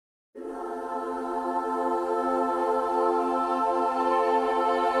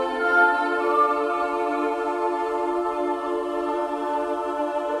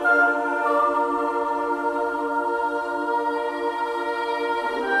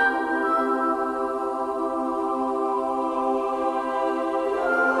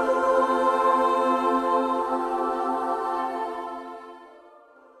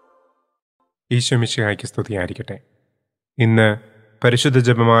ഈശോമിശിഹായ്ക്ക് സ്തുതിയായിരിക്കട്ടെ. ഇന്ന് പരിശുദ്ധ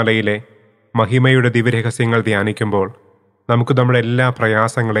ജപമാലയിലെ മഹിമയുടെ ദിവ്യരഹസ്യങ്ങൾ ധ്യാനിക്കുമ്പോൾ നമുക്ക് നമ്മുടെ എല്ലാ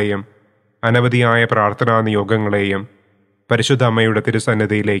പ്രയാസങ്ങളെയും അനവധിയായ പ്രാർത്ഥനാ നിയോഗങ്ങളെയും പരിശുദ്ധ അമ്മയുടെ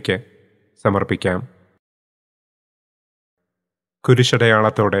തിരുസന്നിധിയിലേക്ക് സമർപ്പിക്കാം.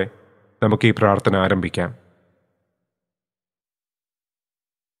 കുരിശടയാളത്തോടെ നമുക്ക് ഈ പ്രാർത്ഥന ആരംഭിക്കാം.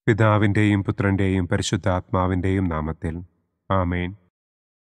 പിതാവിൻ്റെയും പുത്രൻ്റെയും പരിശുദ്ധാത്മാവിൻ്റെയും നാമത്തിൽ ആമേൻ.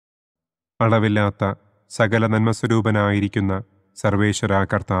 അളവില്ലാത്ത സകല നന്മസ്വരൂപനായിരിക്കുന്ന സർവേശ്വര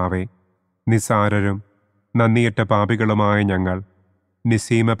കർത്താവെ, നിസ്സാരരും നന്ദിയറ്റ പാപികളുമായ ഞങ്ങൾ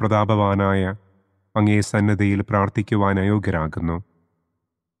നിസ്സീമ പ്രതാപവാനായ അങ്ങേ സന്നിധിയിൽ പ്രാർത്ഥിക്കുവാൻ അയോഗ്യരാകുന്നു.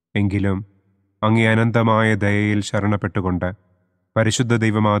 എങ്കിലും അങ്ങേ അനന്തമായ ദയയിൽ ശരണപ്പെട്ടുകൊണ്ട് പരിശുദ്ധ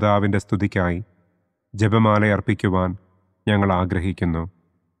ദൈവമാതാവിൻ്റെ സ്തുതിക്കായി ജപമാല അർപ്പിക്കുവാൻ ഞങ്ങൾ ആഗ്രഹിക്കുന്നു.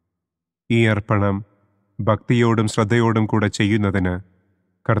 ഈ അർപ്പണം ഭക്തിയോടും ശ്രദ്ധയോടും കൂടെ ചെയ്യുന്നതിന്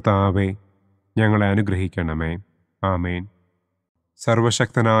കർത്താവെ ഞങ്ങളെ അനുഗ്രഹിക്കണമേ. ആമേൻ.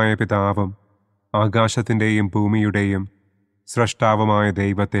 സർവശക്തനായ പിതാവും ആകാശത്തിൻ്റെയും ഭൂമിയുടെയും സ്രഷ്ടാവുമായ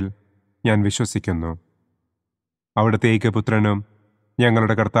ദൈവത്തിൽ ഞാൻ വിശ്വസിക്കുന്നു. അവിടുത്തെ ഏകപുത്രനും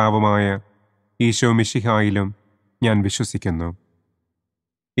ഞങ്ങളുടെ കർത്താവുമായ ഈശോ മിശിഹായിലും ഞാൻ വിശ്വസിക്കുന്നു.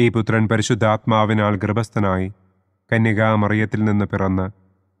 ഈ പുത്രൻ പരിശുദ്ധാത്മാവിനാൽ ഗർഭസ്ഥനായി കന്യകാമറിയത്തിൽ നിന്ന് പിറന്ന്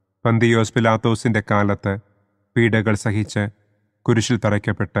പന്തിയോസ് പിലാത്തോസിൻ്റെ കാലത്ത് പീഡകൾ സഹിച്ച് കുരിശിൽ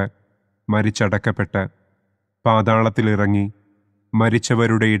തറയ്ക്കപ്പെട്ട് മരിച്ചടക്കപ്പെട്ട് പാതാളത്തിലിറങ്ങി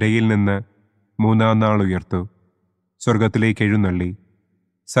മരിച്ചവരുടെ ഇടയിൽ നിന്ന് മൂന്നാം നാൾ ഉയർത്തു സ്വർഗത്തിലേക്ക് എഴുന്നള്ളി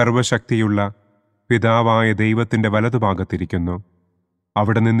സർവശക്തിയുള്ള പിതാവായ ദൈവത്തിൻ്റെ വലതുഭാഗത്തിരിക്കുന്നു.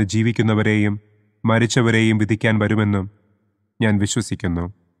 അവിടെ നിന്ന് ജീവിക്കുന്നവരെയും മരിച്ചവരെയും വിധിക്കാൻ വരുമെന്നും ഞാൻ വിശ്വസിക്കുന്നു.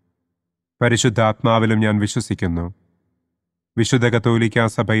 പരിശുദ്ധാത്മാവിലും ഞാൻ വിശ്വസിക്കുന്നു. വിശുദ്ധ കത്തോലിക്കാ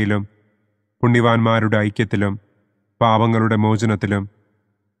സഭയിലും പുണ്യവാന്മാരുടെ ഐക്യത്തിലും പാപങ്ങളുടെ മോചനത്തിലും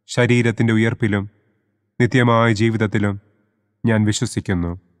ശരീരത്തിൻ്റെ ഉയർപ്പിലും നിത്യമായ ജീവിതത്തിലും ഞാൻ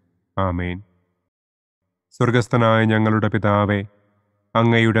വിശ്വസിക്കുന്നു. ആമേൻ. സ്വർഗസ്ഥനായ ഞങ്ങളുടെ പിതാവേ,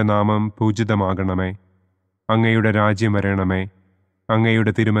 അങ്ങയുടെ നാമം പൂജിതമാകണമേ. അങ്ങയുടെ രാജ്യം വരണമേ.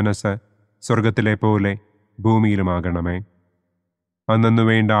 അങ്ങയുടെ തിരുമനസ് സ്വർഗത്തിലെ പോലെ ഭൂമിയിലുമാകണമേ. അന്നന്നു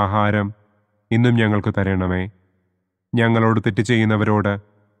വേണ്ട ആഹാരം ഇന്നും ഞങ്ങൾക്ക് തരണമേ. ഞങ്ങളോട് തെറ്റ് ചെയ്യുന്നവരോട്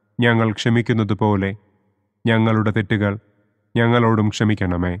ഞങ്ങൾ ക്ഷമിക്കുന്നത് പോലെ ഞങ്ങളുടെ തെറ്റുകൾ ഞങ്ങളോടും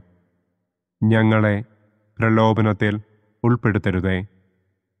ക്ഷമിക്കണമേ. ഞങ്ങളെ പ്രലോഭനത്തിൽ ഉൾപ്പെടുത്തരുതേ.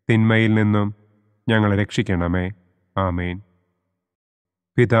 തിന്മയിൽ നിന്നും ഞങ്ങളെ രക്ഷിക്കണമേ. ആമേൻ.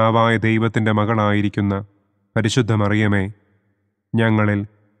 പിതാവായ ദൈവത്തിൻ്റെ മകളായിരിക്കുന്ന പരിശുദ്ധ മറിയമേ, ഞങ്ങളിൽ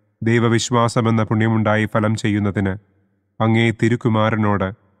ദൈവവിശ്വാസമെന്ന പുണ്യമുണ്ടായി ഫലം ചെയ്യുന്നതിന് അങ്ങേ തിരുക്കുമാരനോട്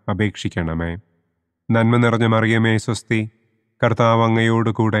അപേക്ഷിക്കണമേ. നന്മ നിറഞ്ഞ മറിയമേ സ്വസ്തി, കർത്താവ്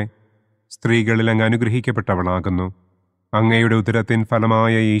അങ്ങയോടുകൂടെ സ്ത്രീകളിൽ അങ്ങ് അനുഗ്രഹിക്കപ്പെട്ടവളാകുന്നു. അങ്ങയുടെ ഉദരത്തിൻ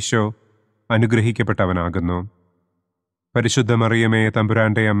ഫലമായ ഈശോ അനുഗ്രഹിക്കപ്പെട്ടവനാകുന്നു. പരിശുദ്ധ മറിയമേ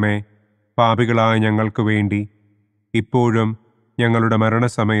തമ്പുരാൻ്റെ അമ്മേ, പാപികളായ ഞങ്ങൾക്ക് വേണ്ടി ഇപ്പോഴും ഞങ്ങളുടെ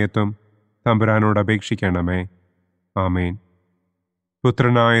മരണസമയത്തും തമ്പുരാനോട് അപേക്ഷിക്കണമേ. ആമേൻ.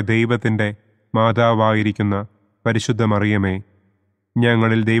 പുത്രനായ ദൈവത്തിൻ്റെ മാതാവായിരിക്കുന്ന പരിശുദ്ധ മറിയമേ,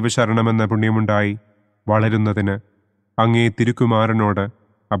 ഞങ്ങളിൽ ദൈവശരണമെന്ന പുണ്യമുണ്ടായി വളരുന്നതിന് അങ്ങേ തിരുക്കുമാരനോട്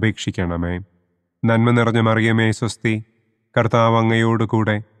അപേക്ഷിക്കണമേ. നന്മ നിറഞ്ഞ മറിയമേ സ്വസ്തി, കർത്താവ്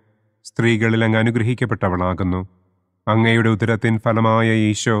അങ്ങയോടുകൂടെ സ്ത്രീകളിൽ അങ്ങ് അനുഗ്രഹിക്കപ്പെട്ടവളാകുന്നു. അങ്ങയുടെ ഉദരത്തിൻ ഫലമായ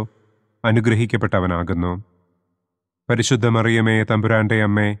ഈശോ അനുഗ്രഹിക്കപ്പെട്ടവനാകുന്നു. പരിശുദ്ധ മറിയമേ തമ്പുരാൻ്റെ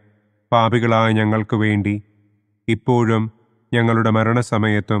അമ്മേ, പാപികളായ ഞങ്ങൾക്ക് വേണ്ടി ഇപ്പോഴും ഞങ്ങളുടെ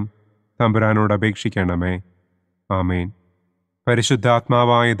മരണസമയത്തും തമ്പുരാനോട് അപേക്ഷിക്കണമേ. ആമേൻ.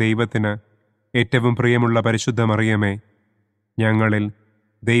 പരിശുദ്ധാത്മാവായ ദൈവത്തിന് ഏറ്റവും പ്രിയമുള്ള പരിശുദ്ധ മറിയമേ, ഞങ്ങളിൽ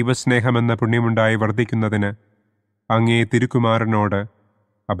ദൈവസ്നേഹമെന്ന പുണ്യമുണ്ടായി വർദ്ധിക്കുന്നതിന് അങ്ങേ തിരുക്കുമാരനോട്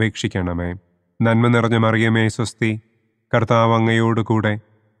അപേക്ഷിക്കണമേ. നന്മ നിറഞ്ഞ മറിയമേ സ്വസ്തി, കർത്താവ് അങ്ങയോടുകൂടെ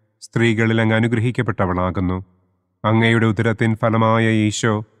സ്ത്രീകളിൽ അങ്ങ് അനുഗ്രഹിക്കപ്പെട്ടവളാകുന്നു. അങ്ങയുടെ ഉദരത്തിൻ ഫലമായ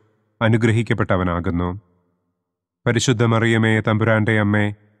ഈശോ അനുഗ്രഹിക്കപ്പെട്ടവനാകുന്നു. പരിശുദ്ധ മറിയമേ തമ്പുരാൻ്റെ അമ്മേ,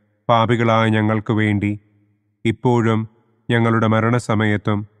 പാപികളായ ഞങ്ങൾക്ക് വേണ്ടി ഇപ്പോഴും ഞങ്ങളുടെ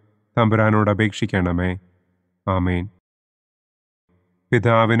മരണസമയത്തും തമ്പുരാനോട് അപേക്ഷിക്കണമേ. ആമേൻ.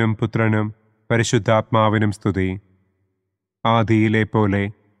 പിതാവിനും പുത്രനും പരിശുദ്ധാത്മാവിനും സ്തുതി. ആദിയിലെ പോലെ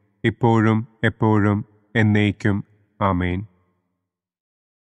ഇപ്പോഴും എപ്പോഴും എന്നേക്കും. ആമേൻ.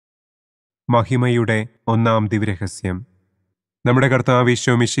 മഹിമയുടെ ഒന്നാം ദിവ്യരഹസ്യം. നമ്മുടെ കർത്താവ്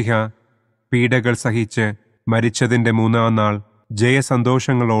ഈശോ മിശിഹ പീഡകൾ സഹിച്ച് മരിച്ചതിൻ്റെ മൂന്നാം നാൾ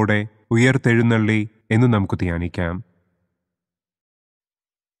ജയസന്തോഷങ്ങളോടെ ഉയർത്തെഴുന്നള്ളി എന്ന് നമുക്ക് ധ്യാനിക്കാം.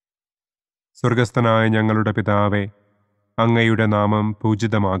 സ്വർഗസ്ഥനായ ഞങ്ങളുടെ പിതാവേ, അങ്ങയുടെ നാമം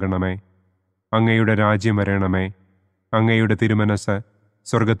പൂജിതമാകണമേ. അങ്ങയുടെ രാജ്യം വരണമേ. അങ്ങയുടെ തിരുമനസ്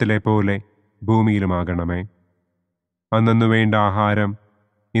സ്വർഗത്തിലെ പോലെ ഭൂമിയിലുമാകണമേ. അന്നു വേണ്ട ആഹാരം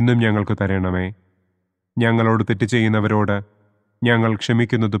ഇന്നും ഞങ്ങൾക്ക് തരണമേ. ഞങ്ങളോട് തെറ്റ് ചെയ്യുന്നവരോട് ഞങ്ങൾ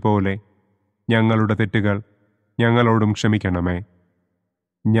ക്ഷമിക്കുന്നത് പോലെ ഞങ്ങളുടെ തെറ്റുകൾ ഞങ്ങളോടും ക്ഷമിക്കണമേ.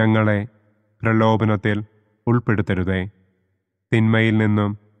 ഞങ്ങളെ പ്രലോഭനത്തിൽ ഉൾപ്പെടുത്തരുതേ. തിന്മയിൽ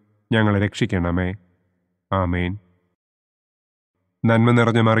നിന്നും ഞങ്ങളെ രക്ഷിക്കണമേ. ആമേൻ. നന്മ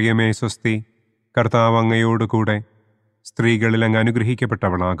നിറഞ്ഞ മറിയമേ സ്വസ്തി, കർത്താവ് അങ്ങയോട് കൂടെ സ്ത്രീകളിൽ അങ്ങ്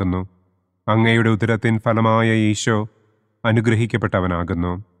അനുഗ്രഹിക്കപ്പെട്ടവളാകുന്നു. അങ്ങയുടെ ഉദരത്തിൻ ഫലമായ ഈശോ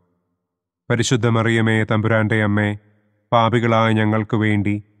അനുഗ്രഹിക്കപ്പെട്ടവനാകുന്നു. പരിശുദ്ധ മറിയമേ തമ്പുരാൻ്റെ അമ്മേ, പാപികളായ ഞങ്ങൾക്ക്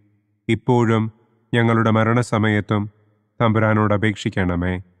വേണ്ടി ഇപ്പോഴും ഞങ്ങളുടെ മരണസമയത്തും തമ്പുരാനോട്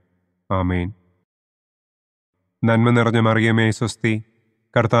അപേക്ഷിക്കണമേ. ആമേൻ. നന്മ നിറഞ്ഞ മറിയമേ സ്വസ്തി,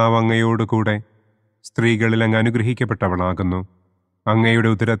 കർത്താവ് അങ്ങയോട് കൂടെ സ്ത്രീകളിൽ അങ്ങ് അനുഗ്രഹിക്കപ്പെട്ടവളാകുന്നു. അങ്ങയുടെ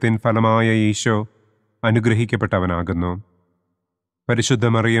ഉദരത്തിൻ ഫലമായ ഈശോ അനുഗ്രഹിക്കപ്പെട്ടവനാകുന്നു. പരിശുദ്ധ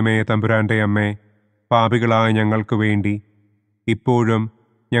മറിയമേ തമ്പുരാൻ്റെ അമ്മേ, പാപികളായ ഞങ്ങൾക്ക് വേണ്ടി ഇപ്പോഴും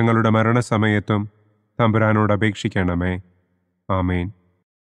ഞങ്ങളുടെ മരണസമയത്തും തമ്പുരാനോട് അപേക്ഷിക്കണമേ. ആമേൻ.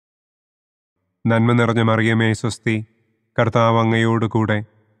 നന്മ നിറഞ്ഞ മറിയമേ സ്വസ്തി, കർത്താവ് അങ്ങയോട് കൂടെ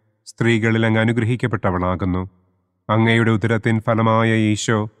സ്ത്രീകളിൽ അങ്ങ് അനുഗ്രഹിക്കപ്പെട്ടവളാകുന്നു. അങ്ങയുടെ ഉദരത്തിൻ ഫലമായ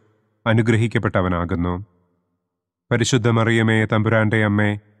ഈശോ അനുഗ്രഹിക്കപ്പെട്ടവനാകുന്നു. പരിശുദ്ധ മറിയമേ തമ്പുരാൻ്റെ അമ്മേ,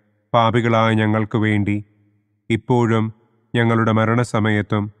 പാപികളായ ഞങ്ങൾക്ക് വേണ്ടി ഇപ്പോഴും ഞങ്ങളുടെ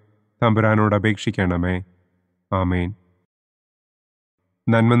മരണസമയത്തും തമ്പുരാനോട് അപേക്ഷിക്കണമേ. ആമേൻ.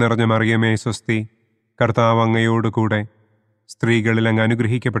 നന്മ നിറഞ്ഞ മറിയമേ സ്വസ്തി, കർത്താവ് അങ്ങയോട് കൂടെ സ്ത്രീകളിൽ അങ്ങ്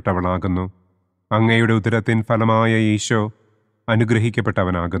അനുഗ്രഹിക്കപ്പെട്ടവളാകുന്നു. അങ്ങയുടെ ഉദരത്തിൻ ഫലമായ ഈശോ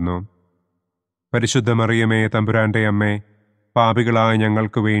അനുഗ്രഹിക്കപ്പെട്ടവനാകുന്നു. പരിശുദ്ധ മറിയമേ തമ്പുരാൻ്റെ അമ്മേ, പാപികളായ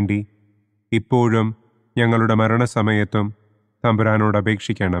ഞങ്ങൾക്ക് വേണ്ടി ഇപ്പോഴും ഞങ്ങളുടെ മരണസമയത്തും തമ്പുരാനോട്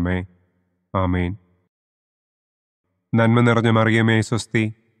അപേക്ഷിക്കണമേ. ആമേൻ. നന്മ നിറഞ്ഞ മറിയമേ സ്വസ്തി,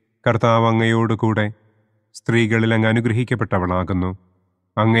 കർത്താവ് അങ്ങയോട് കൂടെ സ്ത്രീകളിൽ അങ്ങ് അനുഗ്രഹിക്കപ്പെട്ടവളാകുന്നു.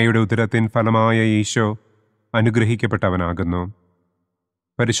 അങ്ങയുടെ ഉദരത്തിൻ ഫലമായ ഈശോ അനുഗ്രഹിക്കപ്പെട്ടവനാകുന്നു.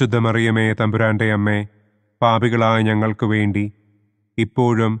 പരിശുദ്ധ മറിയമേ തമ്പുരാൻ്റെ അമ്മേ, പാപികളായ ഞങ്ങൾക്ക് വേണ്ടി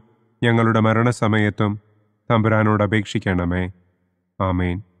ഇപ്പോഴും ഞങ്ങളുടെ മരണസമയത്തും തമ്പുരാനോട് അപേക്ഷിക്കണമേ.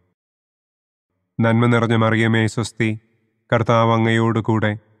 ആമേൻ. നന്മ നിറഞ്ഞ മറിയമേ സ്വസ്തി, കർത്താവ് അങ്ങയോട്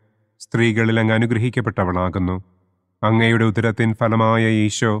കൂടെ സ്ത്രീകളിൽ അങ്ങ് അനുഗ്രഹിക്കപ്പെട്ടവളാകുന്നു. അങ്ങയുടെ ഉദരത്തിൻ ഫലമായ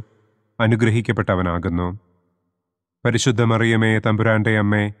ഈശോ അനുഗ്രഹിക്കപ്പെട്ടവനാകുന്നു. പരിശുദ്ധ മറിയമേ തമ്പുരാൻ്റെ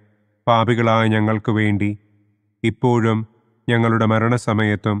അമ്മേ, പാപികളായ ഞങ്ങൾക്ക് വേണ്ടി ഇപ്പോഴും ഞങ്ങളുടെ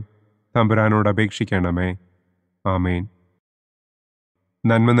മരണസമയത്തും തമ്പുരാനോട് അപേക്ഷിക്കണമേ. ആമേൻ.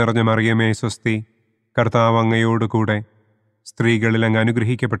 നന്മ നിറഞ്ഞ മറിയമേ സ്വസ്തി, കർത്താവ് അങ്ങയോട് കൂടെ സ്ത്രീകളിൽ അങ്ങ്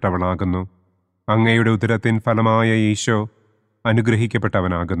അനുഗ്രഹിക്കപ്പെട്ടവളാകുന്നു. അങ്ങയുടെ ഉദരത്തിൻ ഫലമായ ഈശോ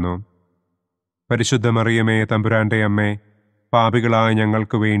അനുഗ്രഹിക്കപ്പെട്ടവനാകുന്നു. പരിശുദ്ധ മറിയമേ തമ്പുരാൻ്റെ അമ്മേ, പാപികളായ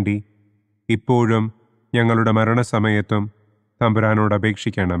ഞങ്ങൾക്ക് വേണ്ടി ഇപ്പോഴും ഞങ്ങളുടെ മരണസമയത്തും തമ്പുരാനോട്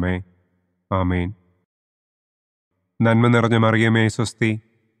അപേക്ഷിക്കണമേ. ആമേൻ. നന്മ നിറഞ്ഞ മറിയമേ സ്വസ്തി,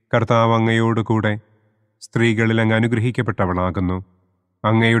 കർത്താവ് അങ്ങയോട് കൂടെ സ്ത്രീകളിൽ അങ്ങ് അനുഗ്രഹിക്കപ്പെട്ടവളാകുന്നു.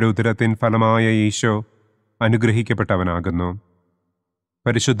 അങ്ങയുടെ ഉദരത്തിൻ ഫലമായ ഈശോ അനുഗ്രഹിക്കപ്പെട്ടവനാകുന്നു.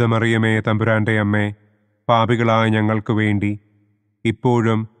 പരിശുദ്ധ മറിയമേ തമ്പുരാൻ്റെ അമ്മേ, പാപികളായ ഞങ്ങൾക്ക് വേണ്ടി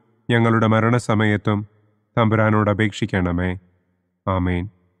ഇപ്പോഴും ഞങ്ങളുടെ മരണസമയത്തും തമ്പുരാനോട് അപേക്ഷിക്കണമേ. ആമേൻ.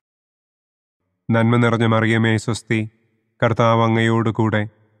 നന്മ നിറഞ്ഞ മറിയമേ സ്വസ്തി, കർത്താവ് അങ്ങയോട് കൂടെ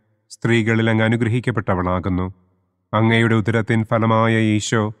സ്ത്രീകളിൽ അങ്ങ് അനുഗ്രഹിക്കപ്പെട്ടവളാകുന്നു. അങ്ങയുടെ ഉദരത്തിൻ ഫലമായ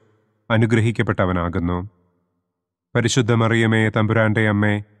ഈശോ അനുഗ്രഹിക്കപ്പെട്ടവനാകുന്നു. പരിശുദ്ധ മറിയമേ തമ്പുരാൻ്റെ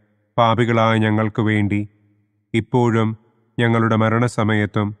അമ്മേ, പാപികളായ ഞങ്ങൾക്ക് വേണ്ടി ഇപ്പോഴും ഞങ്ങളുടെ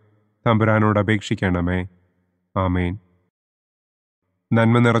മരണസമയത്തും തമ്പുരാനോട് അപേക്ഷിക്കണമേ. ആമേൻ.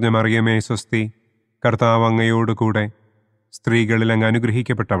 നന്മ നിറഞ്ഞ മറിയമേ സ്വസ്തി, കർത്താവ് അങ്ങയോട് കൂടെ സ്ത്രീകളിൽ അങ്ങ്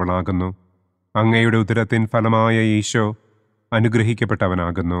അനുഗ്രഹിക്കപ്പെട്ടവളാകുന്നു. അങ്ങയുടെ ഉദരത്തിൻ ഫലമായ ഈശോ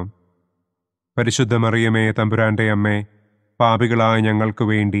അനുഗ്രഹിക്കപ്പെട്ടവനാകുന്നു. പരിശുദ്ധ മറിയമേ തമ്പുരാൻ്റെ അമ്മേ, പാപികളായ ഞങ്ങൾക്ക്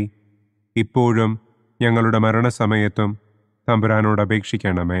വേണ്ടി ഇപ്പോഴും ഞങ്ങളുടെ മരണസമയത്തും തമ്പുരാനോട്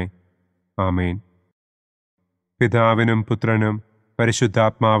അപേക്ഷിക്കണമേ. ആമേൻ. പിതാവിനും പുത്രനും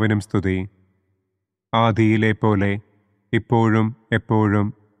പരിശുദ്ധാത്മാവിനും സ്തുതി. ആദിയിലെ പോലെ ഇപ്പോഴും എപ്പോഴും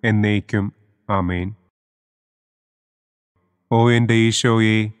എന്നേക്കും. ആമേൻ. ഓ എൻ്റെ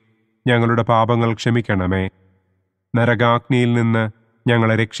ഈശോയെ, ഞങ്ങളുടെ പാപങ്ങൾ ക്ഷമിക്കണമേ. നരകാഗ്നിയിൽ നിന്ന്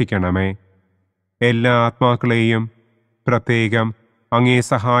ഞങ്ങളെ രക്ഷിക്കണമേ. എല്ലാ ആത്മാക്കളെയും, പ്രത്യേകം അങ്ങേ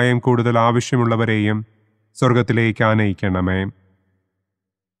സഹായം കൂടുതൽ ആവശ്യമുള്ളവരെയും സ്വർഗത്തിലേക്ക് ആനയിക്കണമേ.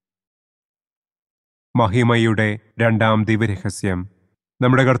 മഹിമയുടെ രണ്ടാം ദിവ്യരഹസ്യം.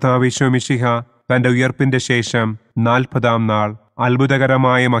 നമ്മുടെ കർത്താവ് ഈശോ മിശിഹ തൻ്റെ ഉയർപ്പിൻ്റെ ശേഷം 40-ാം നാൾ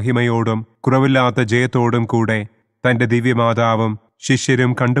അത്ഭുതകരമായ മഹിമയോടും കുറവില്ലാത്ത ജയത്തോടും കൂടെ തൻ്റെ ദിവ്യമാതാവും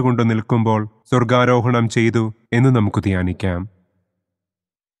ശിഷ്യരും കണ്ടുകൊണ്ടു നിൽക്കുമ്പോൾ സ്വർഗാരോഹണം ചെയ്തു എന്ന് നമുക്ക് ധ്യാനിക്കാം.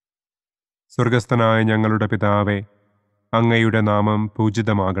 സ്വർഗസ്ഥനായ ഞങ്ങളുടെ പിതാവേ, അങ്ങയുടെ നാമം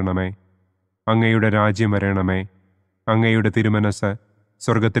പൂജിതമാകണമേ. അങ്ങയുടെ രാജ്യം വരണമേ. അങ്ങയുടെ തിരുമനസ്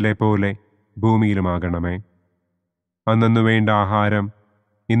സ്വർഗത്തിലെ പോലെ ഭൂമിയിലുമാകണമേ. അന്നന്നു വേണ്ട ആഹാരം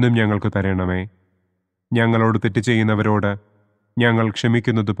ഇന്നും ഞങ്ങൾക്ക് തരണമേ. ഞങ്ങളോട് തെറ്റ് ചെയ്യുന്നവരോട് ഞങ്ങൾ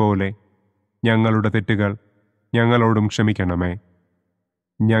ക്ഷമിക്കുന്നത് പോലെ ഞങ്ങളുടെ തെറ്റുകൾ ഞങ്ങളോടും ക്ഷമിക്കണമേ.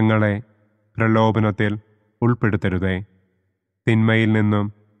 ഞങ്ങളെ പ്രലോഭനത്തിൽ ഉൾപ്പെടുത്തരുതേ. തിന്മയിൽ നിന്നും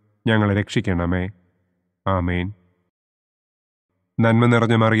ഞങ്ങളെ രക്ഷിക്കണമേ. ആമേൻ. നന്മ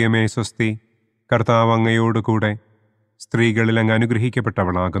നിറഞ്ഞ മറിയമേ സ്വസ്തി, കർത്താവ് അങ്ങയോടുകൂടെ സ്ത്രീകളിൽ അങ്ങ്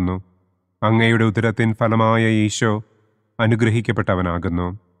അനുഗ്രഹിക്കപ്പെട്ടവളാകുന്നു. അങ്ങയുടെ ഉദരത്തിൻ ഫലമായ ഈശോ അനുഗ്രഹിക്കപ്പെട്ടവനാകുന്നു.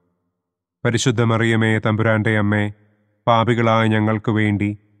 പരിശുദ്ധ മറിയമേ തമ്പുരാൻ്റെ അമ്മേ, പാപികളായ ഞങ്ങൾക്ക് വേണ്ടി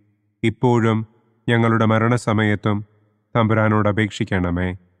ഇപ്പോഴും ഞങ്ങളുടെ മരണസമയത്തും തമ്പുരാനോട് അപേക്ഷിക്കണമേ.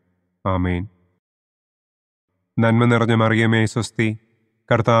 ആമേൻ. നന്മ നിറഞ്ഞ മറിയമേ സ്വസ്തി,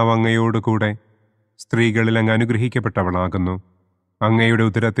 കർത്താവ് അങ്ങയോടുകൂടെ സ്ത്രീകളിൽ അങ്ങ് അനുഗ്രഹിക്കപ്പെട്ടവളാകുന്നു. അങ്ങയുടെ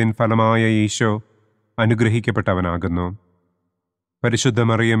ഉദരത്തിൻ ഫലമായ ഈശോ അനുഗ്രഹിക്കപ്പെട്ടവനാകുന്നു. പരിശുദ്ധ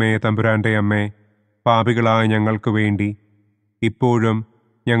മറിയമേ തമ്പുരാൻ്റെ അമ്മേ, പാപികളായ ഞങ്ങൾക്ക് വേണ്ടി ഇപ്പോഴും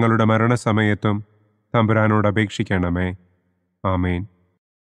ഞങ്ങളുടെ മരണസമയത്തും തമ്പുരാനോട് അപേക്ഷിക്കണമേ. ആമേൻ.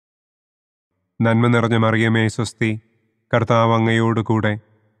 നന്മ നിറഞ്ഞ മറിയമേ സ്വസ്തി, കർത്താവ് അങ്ങയോടുകൂടെ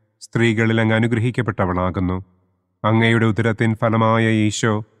സ്ത്രീകളിൽ അങ്ങ് അനുഗ്രഹിക്കപ്പെട്ടവളാകുന്നു. അങ്ങയുടെ ഉദരത്തിൻ ഫലമായ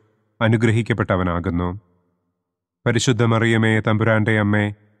ഈശോ അനുഗ്രഹിക്കപ്പെട്ടവനാകുന്നു. പരിശുദ്ധ മറിയമേ തമ്പുരാൻ്റെ അമ്മേ,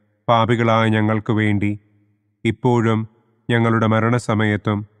 പാപികളായ ഞങ്ങൾക്ക് വേണ്ടി ഇപ്പോഴും ഞങ്ങളുടെ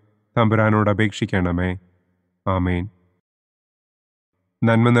മരണസമയത്തും തമ്പുരാനോട് അപേക്ഷിക്കണമേ. ആമേൻ.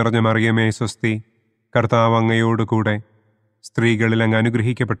 നന്മ നിറഞ്ഞ മറിയമേ സ്വസ്തി, കർത്താവ് അങ്ങയോടുകൂടെ സ്ത്രീകളിൽ അങ്ങ്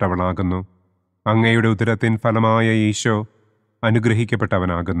അനുഗ്രഹിക്കപ്പെട്ടവളാകുന്നു. അങ്ങയുടെ ഉദരത്തിൻ ഫലമായ ഈശോ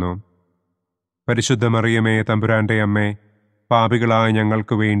അനുഗ്രഹിക്കപ്പെട്ടവനാകുന്നു. പരിശുദ്ധ മറിയമേ തമ്പുരാൻ്റെ അമ്മേ, പാപികളായ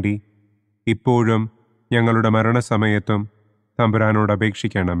ഞങ്ങൾക്ക് വേണ്ടി ഇപ്പോഴും ഞങ്ങളുടെ മരണസമയത്തും തമ്പുരാനോട്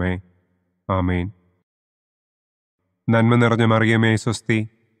അപേക്ഷിക്കണമേ. ആമേൻ. നന്മ നിറഞ്ഞ മറിയമേ സ്വസ്തി,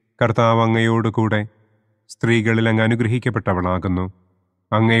 കർത്താവ് അങ്ങയോടുകൂടെ സ്ത്രീകളിൽ അങ്ങ് അനുഗ്രഹിക്കപ്പെട്ടവളാകുന്നു.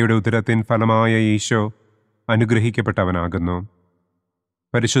 അങ്ങയുടെ ഉദരത്തിൻ ഫലമായ ഈശോ അനുഗ്രഹിക്കപ്പെട്ടവനാകുന്നു.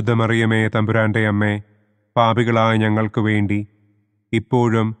 പരിശുദ്ധ മറിയമേ തമ്പുരാൻ്റെ അമ്മേ, പാപികളായ ഞങ്ങൾക്ക് വേണ്ടി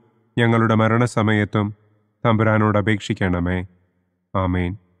ഇപ്പോഴും ഞങ്ങളുടെ മരണസമയത്തും തമ്പുരാനോട് അപേക്ഷിക്കണമേ.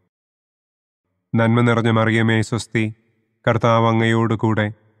 ആമേൻ. നന്മ നിറഞ്ഞ മറിയമേ സ്വസ്തി, കർത്താവ് അങ്ങയോടുകൂടെ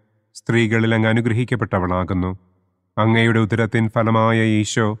സ്ത്രീകളിൽ അങ്ങ് അനുഗ്രഹിക്കപ്പെട്ടവളാകുന്നു. അങ്ങയുടെ ഉദരത്തിൻ ഫലമായ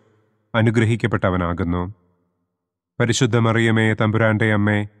ഈശോ അനുഗ്രഹിക്കപ്പെട്ടവനാകുന്നു. പരിശുദ്ധ മറിയമേ തമ്പുരാൻ്റെ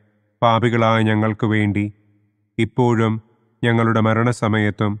അമ്മേ, പാപികളായ ഞങ്ങൾക്ക് വേണ്ടി ഇപ്പോഴും ഞങ്ങളുടെ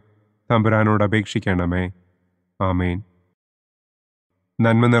മരണസമയത്തും തമ്പുരാനോട് അപേക്ഷിക്കണമേ. ആമേൻ.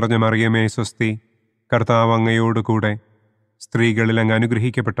 നന്മ നിറഞ്ഞ മറിയമേ സ്വസ്തി, കർത്താവ് അങ്ങയോടുകൂടെ സ്ത്രീകളിൽ അങ്ങ്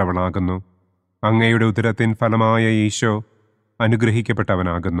അനുഗ്രഹിക്കപ്പെട്ടവളാകുന്നു. അങ്ങയുടെ ഉദരത്തിൻ ഫലമായ ഈശോ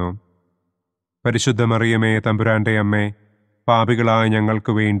അനുഗ്രഹിക്കപ്പെട്ടവനാകുന്നു. പരിശുദ്ധ മറിയമേ തമ്പുരാൻ്റെ അമ്മേ, പാപികളായ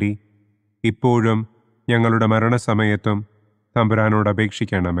ഞങ്ങൾക്ക് വേണ്ടി ഇപ്പോഴും ഞങ്ങളുടെ മരണസമയത്തും തമ്പുരാനോട്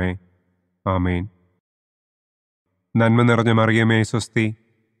അപേക്ഷിക്കണമേ. ആമേൻ. നന്മ നിറഞ്ഞ മറിയമേ സ്വസ്തി,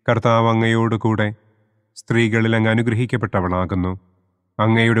 കർത്താവ് അങ്ങയോടുകൂടെ സ്ത്രീകളിൽ അങ്ങ് അനുഗ്രഹിക്കപ്പെട്ടവളാകുന്നു.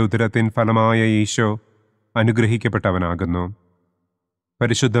 അങ്ങയുടെ ഉദരത്തിൻ ഫലമായ ഈശോ അനുഗ്രഹിക്കപ്പെട്ടവനാകുന്നു.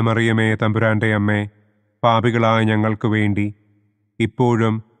 പരിശുദ്ധ മറിയമേ തമ്പുരാൻ്റെ അമ്മേ, പാപികളായ ഞങ്ങൾക്ക് വേണ്ടി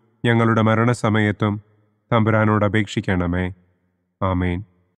ഇപ്പോഴും ഞങ്ങളുടെ മരണസമയത്തും തമ്പുരാനോട് അപേക്ഷിക്കണമേ. ആമേൻ.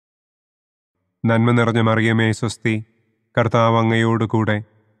 നന്മ നിറഞ്ഞ മറിയമേ സ്വസ്തി, കർത്താവ് അങ്ങയോടുകൂടെ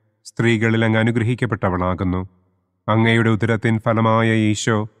സ്ത്രീകളിൽ അങ്ങ് അനുഗ്രഹിക്കപ്പെട്ടവളാകുന്നു. അങ്ങയുടെ ഉദരത്തിൻ ഫലമായ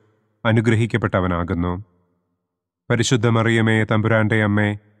ഈശോ അനുഗ്രഹിക്കപ്പെട്ടവനാകുന്നു. പരിശുദ്ധ മറിയമേ തമ്പുരാൻ്റെ അമ്മേ,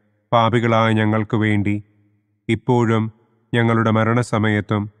 പാപികളായ ഞങ്ങൾക്ക് വേണ്ടി ഇപ്പോഴും ഞങ്ങളുടെ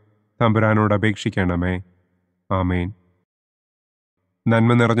മരണസമയത്തും തമ്പുരാനോട് അപേക്ഷിക്കണമേ. ആമേൻ.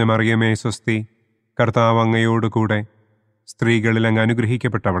 നന്മ നിറഞ്ഞ മറിയമേ സ്വസ്തി, കർത്താവ് അങ്ങയോടുകൂടെ സ്ത്രീകളിൽ അങ്ങ്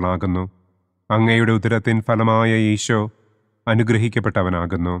അനുഗ്രഹിക്കപ്പെട്ടവളാകുന്നു. അങ്ങയുടെ ഉദരത്തിൻ ഫലമായ ഈശോ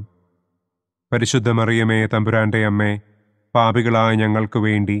അനുഗ്രഹിക്കപ്പെട്ടവനാകുന്നു. പരിശുദ്ധ മറിയമേ തമ്പുരാൻ്റെ അമ്മേ, പാപികളായ ഞങ്ങൾക്ക്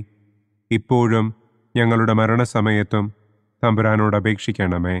വേണ്ടി ഇപ്പോഴും ഞങ്ങളുടെ മരണസമയത്തും തമ്പുരാനോട്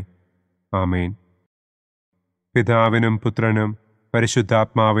അപേക്ഷിക്കണമേ. ആമേൻ. പിതാവിനും പുത്രനും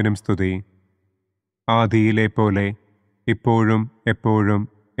പരിശുദ്ധാത്മാവിനും സ്തുതി. ആദിയിലെ പോലെ ഇപ്പോഴും എപ്പോഴും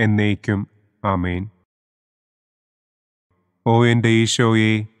എന്നേക്കും. ആമേൻ. ഓ എൻ്റെ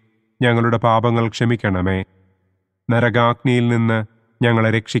ഈശോയെ, ഞങ്ങളുടെ പാപങ്ങൾ ക്ഷമിക്കണമേ. നരകാഗ്നിയിൽ നിന്ന് ഞങ്ങളെ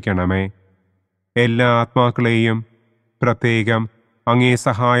രക്ഷിക്കണമേ. എല്ലാ ആത്മാക്കളെയും, പ്രത്യേകം അങ്ങേ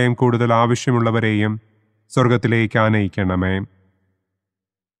സഹായം കൂടുതൽ ആവശ്യമുള്ളവരെയും സ്വർഗത്തിലേക്ക് ആനയിക്കണമേ.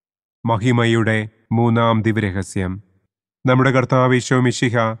 മഹിമയുടെ മൂന്നാം ദിവ്യരഹസ്യം. നമ്മുടെ കർത്താവ് ഈശോ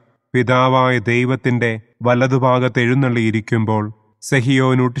മിശിഹ പിതാവായ ദൈവത്തിൻ്റെ വലതുഭാഗത്ത് എഴുന്നള്ളിയിരിക്കുമ്പോൾ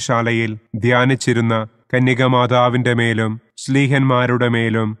സെഹിയോനൂട്ടുശാലയിൽ ധ്യാനിച്ചിരുന്ന കന്യകമാതാവിൻ്റെ മേലും ശ്ലീഹന്മാരുടെ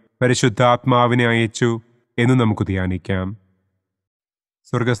മേലും പരിശുദ്ധാത്മാവിനെ അയച്ചു എന്ന് നമുക്ക് ധ്യാനിക്കാം.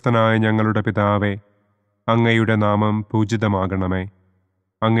 സ്വർഗസ്ഥനായ ഞങ്ങളുടെ പിതാവേ, അങ്ങയുടെ നാമം പൂജിതമാകണമേ.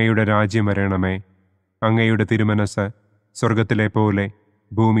 അങ്ങയുടെ രാജ്യം വരണമേ. അങ്ങയുടെ തിരുമനസ് സ്വർഗത്തിലെ പോലെ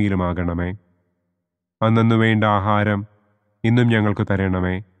ഭൂമിയിലുമാകണമേ. അന്നന്നു വേണ്ട ആഹാരം ഇന്നും ഞങ്ങൾക്ക്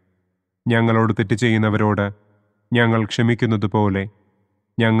തരണമേ. ഞങ്ങളോട് തെറ്റ് ചെയ്യുന്നവരോട് ഞങ്ങൾ ക്ഷമിക്കുന്നത് പോലെ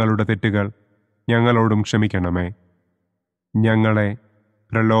ഞങ്ങളുടെ തെറ്റുകൾ ഞങ്ങളോടും ക്ഷമിക്കണമേ. ഞങ്ങളെ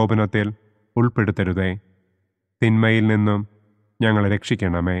പ്രലോഭനത്തിൽ ഉൾപ്പെടുത്തരുതേ. തിന്മയിൽ നിന്നും ഞങ്ങളെ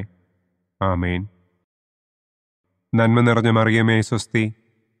രക്ഷിക്കണമേ. ആമേൻ. നന്മ നിറഞ്ഞ മറിയമേ സ്വസ്തി,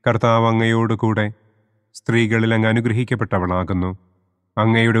 കർത്താവ് അങ്ങയോടുകൂടെ സ്ത്രീകളിൽ അങ്ങ് അനുഗ്രഹിക്കപ്പെട്ടവളാകുന്നു.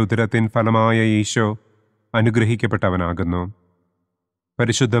 അങ്ങയുടെ ഉദരത്തിൻ ഫലമായ ഈശോ അനുഗ്രഹിക്കപ്പെട്ടവനാകുന്നു.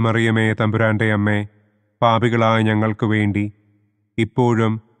 പരിശുദ്ധ മറിയമേ തമ്പുരാൻ്റെ അമ്മേ, പാപികളായ ഞങ്ങൾക്ക് വേണ്ടി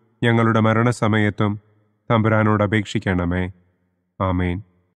ഇപ്പോഴും ഞങ്ങളുടെ മരണസമയത്തും തമ്പുരാനോട് അപേക്ഷിക്കണമേ. ആമേൻ.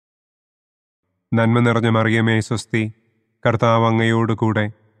 നന്മ നിറഞ്ഞ മറിയമേ സ്വസ്തി, കർത്താവ് അങ്ങയോടുകൂടെ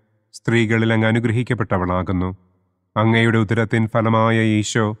സ്ത്രീകളിൽ അങ്ങ് അനുഗ്രഹിക്കപ്പെട്ടവളാകുന്നു. അങ്ങയുടെ ഉദരത്തിൻ ഫലമായ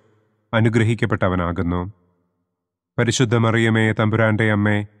ഈശോ അനുഗ്രഹിക്കപ്പെട്ടവനാകുന്നു. പരിശുദ്ധ മറിയമേ തമ്പുരാൻ്റെ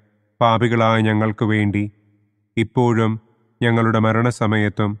അമ്മേ, പാപികളായ ഞങ്ങൾക്ക് വേണ്ടി ഇപ്പോഴും ഞങ്ങളുടെ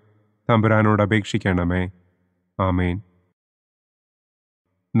മരണസമയത്തും തമ്പുരാനോട് അപേക്ഷിക്കണമേ. ആമേൻ.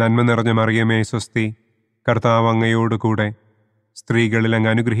 നന്മ നിറഞ്ഞ മറിയമേ സ്വസ്തി, കർത്താവ് അങ്ങയോടുകൂടെ സ്ത്രീകളിൽ അങ്ങ്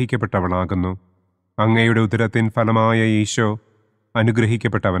അനുഗ്രഹിക്കപ്പെട്ടവളാകുന്നു. അങ്ങയുടെ ഉദരത്തിൻ ഫലമായ ഈശോ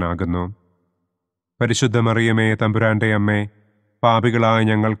അനുഗ്രഹിക്കപ്പെട്ടവനാകുന്നു. പരിശുദ്ധ മറിയമേ തമ്പുരാൻ്റെ അമ്മേ, പാപികളായ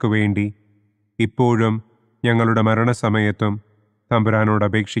ഞങ്ങൾക്ക് വേണ്ടി ഇപ്പോഴും ഞങ്ങളുടെ മരണസമയത്തും തമ്പുരാനോട്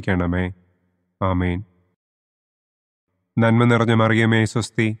അപേക്ഷിക്കണമേ. ആമേൻ. നന്മ നിറഞ്ഞ മറിയമേ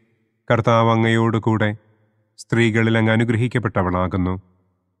സ്വസ്തി, കർത്താവ് അങ്ങയോടുകൂടെ സ്ത്രീകളിൽ അങ്ങ് അനുഗ്രഹിക്കപ്പെട്ടവളാകുന്നു.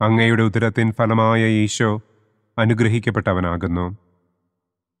 അങ്ങയുടെ ഉദരത്തിൻ ഫലമായ ഈശോ അനുഗ്രഹിക്കപ്പെട്ടവനാകുന്നു.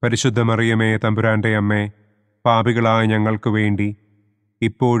 പരിശുദ്ധ മറിയമേ തമ്പുരാൻ്റെ അമ്മേ, പാപികളായ ഞങ്ങൾക്ക് വേണ്ടി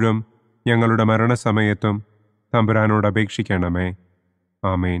ഇപ്പോഴും ഞങ്ങളുടെ മരണസമയത്തും തമ്പുരാനോട് അപേക്ഷിക്കണമേ.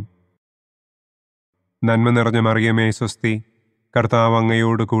 ആമേൻ. നന്മ നിറഞ്ഞ മറിയമേ സ്വസ്തി, കർത്താവ്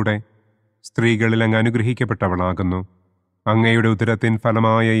അങ്ങയോടുകൂടെ സ്ത്രീകളിൽ അങ്ങ് അനുഗ്രഹിക്കപ്പെട്ടവളാകുന്നു. അങ്ങയുടെ ഉദരത്തിൻ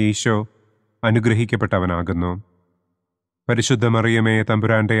ഫലമായ ഈശോ അനുഗ്രഹിക്കപ്പെട്ടവനാകുന്നു. പരിശുദ്ധ മറിയമേ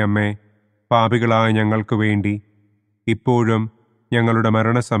തമ്പുരാൻ്റെ അമ്മേ, പാപികളായ ഞങ്ങൾക്ക് വേണ്ടി ഇപ്പോഴും ഞങ്ങളുടെ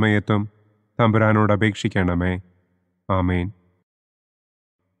മരണസമയത്തും തമ്പുരാനോട് അപേക്ഷിക്കണമേ. ആമേൻ.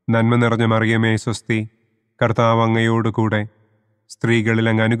 നന്മ നിറഞ്ഞ മറിയമേ സ്വസ്തി, കർത്താവ് അങ്ങയോടുകൂടെ സ്ത്രീകളിൽ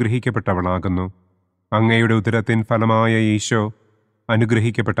അങ്ങ് അനുഗ്രഹിക്കപ്പെട്ടവളാകുന്നു. അങ്ങയുടെ ഉദരത്തിൻ ഫലമായ ഈശോ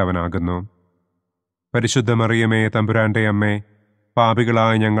അനുഗ്രഹിക്കപ്പെട്ടവനാകുന്നു. പരിശുദ്ധ മറിയമേ തമ്പുരാൻ്റെ അമ്മേ,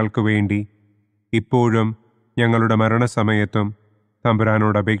 പാപികളായ ഞങ്ങൾക്ക് വേണ്ടി ഇപ്പോഴും ഞങ്ങളുടെ മരണസമയത്തും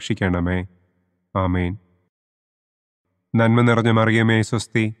തമ്പുരാനോട് അപേക്ഷിക്കണമേ. ആമേൻ. നന്മ നിറഞ്ഞ മറിയമേ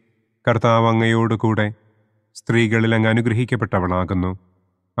സ്വസ്തി, കർത്താവ് അങ്ങയോടുകൂടെ സ്ത്രീകളിൽ അങ്ങ് അനുഗ്രഹിക്കപ്പെട്ടവളാകുന്നു.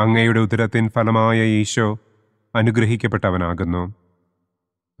 അങ്ങയുടെ ഉദരത്തിൻ ഫലമായ ഈശോ അനുഗ്രഹിക്കപ്പെട്ടവനാകുന്നു.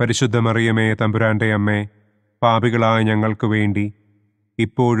 പരിശുദ്ധ മറിയമേ തമ്പുരാൻ്റെ അമ്മേ, പാപികളായ ഞങ്ങൾക്ക് വേണ്ടി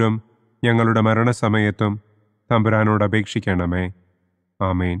ഇപ്പോഴും ഞങ്ങളുടെ മരണസമയത്തും തമ്പുരാനോട് അപേക്ഷിക്കണമേ.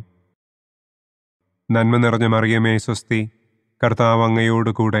 ആമേൻ. നന്മ നിറഞ്ഞ മറിയമേ സ്വസ്തി, കർത്താവ്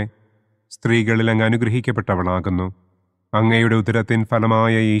അങ്ങയോടുകൂടെ സ്ത്രീകളിൽ അങ്ങ് അനുഗ്രഹിക്കപ്പെട്ടവളാകുന്നു. അങ്ങയുടെ ഉദരത്തിൻ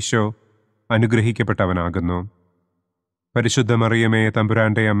ഫലമായ ഈശോ അനുഗ്രഹിക്കപ്പെട്ടവനാകുന്നു. പരിശുദ്ധ മറിയമേ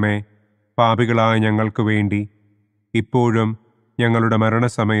തമ്പുരാൻ്റെ അമ്മേ, പാപികളായ ഞങ്ങൾക്ക് വേണ്ടി ഇപ്പോഴും ഞങ്ങളുടെ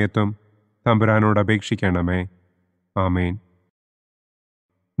മരണസമയത്തും തമ്പുരാനോട് അപേക്ഷിക്കണമേ. ആമേൻ.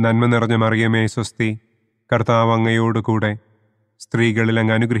 നന്മ നിറഞ്ഞ മറിയമേ സ്വസ്തി, കർത്താവ് അങ്ങയോടുകൂടെ സ്ത്രീകളിൽ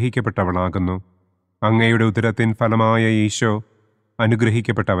അങ്ങ് അനുഗ്രഹിക്കപ്പെട്ടവളാകുന്നു. അങ്ങയുടെ ഉദരത്തിൻ ഫലമായ ഈശോ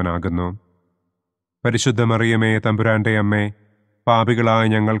അനുഗ്രഹിക്കപ്പെട്ടവനാകുന്നു. പരിശുദ്ധ മറിയമേ തമ്പുരാൻ്റെ അമ്മേ, പാപികളായ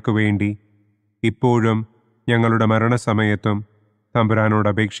ഞങ്ങൾക്ക് വേണ്ടി ഇപ്പോഴും ഞങ്ങളുടെ മരണസമയത്തും തമ്പുരാനോട്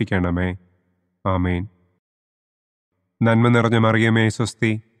അപേക്ഷിക്കണമേ. ആമേൻ. നന്മ നിറഞ്ഞ മറിയമേ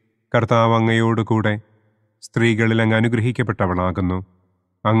സ്വസ്തി, കർത്താവ് അങ്ങയോടുകൂടെ സ്ത്രീകളിൽ അങ്ങ് അനുഗ്രഹിക്കപ്പെട്ടവളാകുന്നു.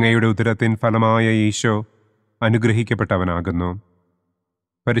 അങ്ങയുടെ ഉദരത്തിൻ ഫലമായ ഈശോ അനുഗ്രഹിക്കപ്പെട്ടവനാകുന്നു.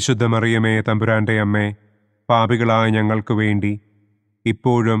 പരിശുദ്ധ മറിയമേ തമ്പുരാൻ്റെ അമ്മേ, പാപികളായ ഞങ്ങൾക്ക് വേണ്ടി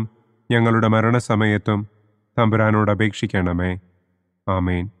ഇപ്പോഴും ഞങ്ങളുടെ മരണസമയത്തും തമ്പുരാനോട് അപേക്ഷിക്കണമേ.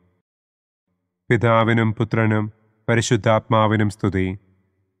 ആമേൻ. പിതാവിനും പുത്രനും പരിശുദ്ധാത്മാവിനും സ്തുതി.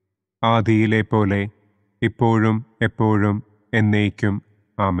 ആദിയിലെ പോലെ ഇപ്പോഴും എപ്പോഴും എന്നേക്കും.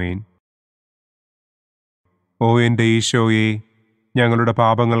 ആമേൻ. ഓ എൻ്റെ ഈശോയെ, ഞങ്ങളുടെ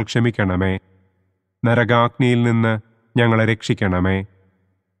പാപങ്ങൾ ക്ഷമിക്കണമേ. നരകാഗ്നിയിൽ നിന്ന് ഞങ്ങളെ രക്ഷിക്കണമേ.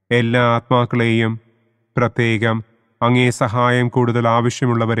 എല്ലാ ആത്മാക്കളെയും, പ്രത്യേകം അങ്ങേ സഹായം കൂടുതൽ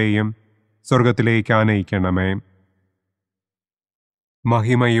ആവശ്യമുള്ളവരെയും സ്വർഗത്തിലേക്ക് ആനയിക്കണമേ.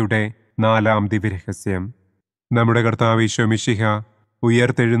 മഹിമയുടെ 4-ാം ദിവ്യരഹസ്യം. നമ്മുടെ കർത്താവ് ഈശോ മിശിഹ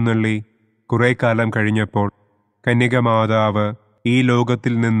ഉയർത്തെഴുന്നള്ളി കുറെ കാലം കഴിഞ്ഞപ്പോൾ കന്യകമാതാവ് ഈ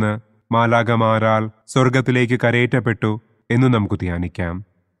ലോകത്തിൽ നിന്ന് മാലാഖമാരാൽ സ്വർഗത്തിലേക്ക് കരയേറ്റപ്പെട്ടു എന്ന് നമുക്ക് ധ്യാനിക്കാം.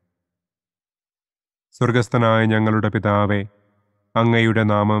 സ്വർഗസ്ഥനായ ഞങ്ങളുടെ പിതാവേ, അങ്ങയുടെ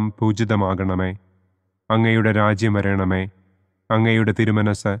നാമം പൂജിതമാകണമേ. അങ്ങയുടെ രാജ്യം വരണമേ. അങ്ങയുടെ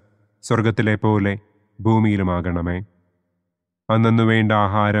തിരുമനസ് സ്വർഗത്തിലെ പോലെ ഭൂമിയിലുമാകണമേ. അന്നന്നു വേണ്ട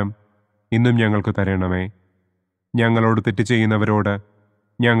ആഹാരം ഇന്നും ഞങ്ങൾക്ക് തരണമേ. ഞങ്ങളോട് തെറ്റ് ചെയ്യുന്നവരോട്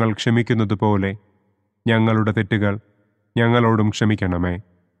ഞങ്ങൾ ക്ഷമിക്കുന്നത് പോലെ ഞങ്ങളുടെ തെറ്റുകൾ ഞങ്ങളോടും ക്ഷമിക്കണമേ.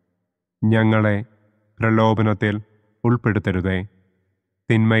 ഞങ്ങളെ പ്രലോഭനത്തിൽ ഉൾപ്പെടുത്തരുതേ.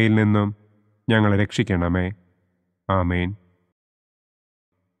 തിന്മയിൽ നിന്നും ഞങ്ങളെ രക്ഷിക്കണമേ. ആമേൻ.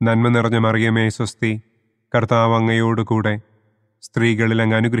 നന്മ നിറഞ്ഞ മറിയമേ സ്വസ്തി, കർത്താവ് അങ്ങയോടുകൂടെ സ്ത്രീകളിൽ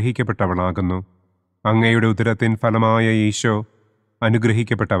അങ്ങ് അനുഗ്രഹിക്കപ്പെട്ടവളാകുന്നു. അങ്ങയുടെ ഉദരത്തിൻ ഫലമായ ഈശോ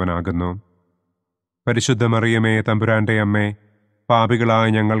അനുഗ്രഹിക്കപ്പെട്ടവനാകുന്നു. പരിശുദ്ധ മറിയമേ തമ്പുരാൻ്റെ അമ്മേ, പാപികളായ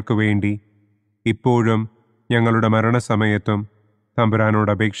ഞങ്ങൾക്ക് വേണ്ടി ഇപ്പോഴും ഞങ്ങളുടെ മരണസമയത്തും തമ്പുരാനോട്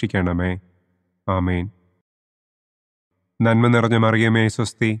അപേക്ഷിക്കണമേ. ആമേൻ. നന്മ നിറഞ്ഞ മറിയമേ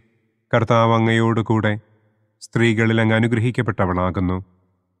സ്വസ്തി, കർത്താവ് അങ്ങയോടുകൂടെ സ്ത്രീകളിൽ അങ്ങ് അനുഗ്രഹിക്കപ്പെട്ടവളാകുന്നു.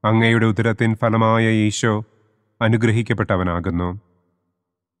 അങ്ങയുടെ ഉദരത്തിൻ ഫലമായ ഈശോ അനുഗ്രഹിക്കപ്പെട്ടവനാകുന്നു.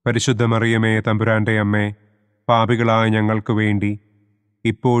 പരിശുദ്ധ മറിയമേ തമ്പുരാൻ്റെ അമ്മേ, പാപികളായ ഞങ്ങൾക്ക് വേണ്ടി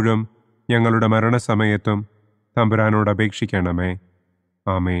ഇപ്പോഴും ഞങ്ങളുടെ മരണസമയത്തും തമ്പുരാനോട് അപേക്ഷിക്കണമേ.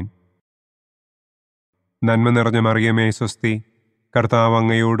 ആമേൻ. നന്മ നിറഞ്ഞ മറിയമേ സ്വസ്തി, കർത്താവ്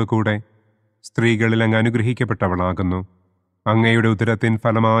അങ്ങയോടുകൂടെ സ്ത്രീകളിൽ അങ്ങ് അനുഗ്രഹിക്കപ്പെട്ടവളാകുന്നു. അങ്ങയുടെ ഉദരത്തിൻ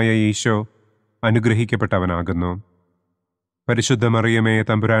ഫലമായ ഈശോ അനുഗ്രഹിക്കപ്പെട്ടവനാകുന്നു. പരിശുദ്ധ മറിയമേ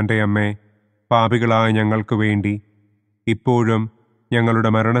തമ്പുരാൻ്റെ അമ്മേ, പാപികളായ ഞങ്ങൾക്ക് വേണ്ടി ഇപ്പോഴും ഞങ്ങളുടെ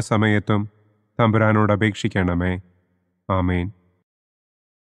മരണസമയത്തും തമ്പുരാനോട് അപേക്ഷിക്കണമേ. ആമേൻ.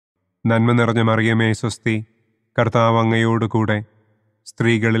 നന്മ നിറഞ്ഞ മറിയമേ സ്വസ്തി, കർത്താവ് അങ്ങയോടുകൂടെ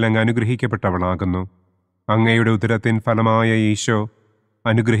സ്ത്രീകളിൽ അങ്ങ് അനുഗ്രഹിക്കപ്പെട്ടവളാകുന്നു. അങ്ങയുടെ ഉദരത്തിൻ ഫലമായ ഈശോ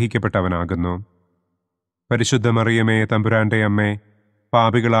അനുഗ്രഹിക്കപ്പെട്ടവനാകുന്നു. പരിശുദ്ധ മറിയമേ തമ്പുരാൻ്റെ അമ്മേ,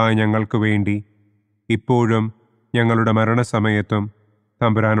 പാപികളായ ഞങ്ങൾക്ക് വേണ്ടി ഇപ്പോഴും ഞങ്ങളുടെ മരണസമയത്തും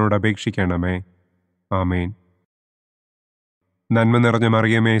തമ്പുരാനോട് അപേക്ഷിക്കണമേ. ആമേൻ. നന്മ നിറഞ്ഞ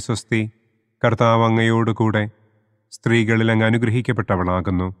മറിയമേ സ്വസ്തി, കർത്താവ് അങ്ങയോടുകൂടെ സ്ത്രീകളിൽ അങ്ങ്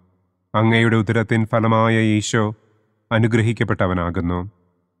അനുഗ്രഹിക്കപ്പെട്ടവളാകുന്നു. അങ്ങയുടെ ഉദരത്തിൻ ഫലമായ ഈശോ അനുഗ്രഹിക്കപ്പെട്ടവനാകുന്നു.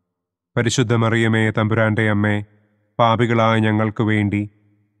 പരിശുദ്ധ മറിയമേ തമ്പുരാൻ്റെ അമ്മേ, പാപികളായ ഞങ്ങൾക്ക് വേണ്ടി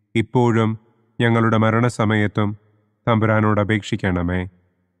ഇപ്പോഴും ഞങ്ങളുടെ മരണസമയത്തും തമ്പുരാനോട് അപേക്ഷിക്കണമേ.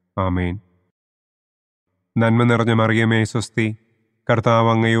 ആമേൻ. നന്മ നിറഞ്ഞ മറിയമേ സ്വസ്തി, കർത്താവ്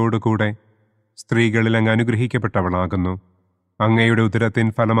അങ്ങയോടുകൂടെ സ്ത്രീകളിൽ അങ്ങ് അനുഗ്രഹിക്കപ്പെട്ടവളാകുന്നു. അങ്ങയുടെ ഉദരത്തിൻ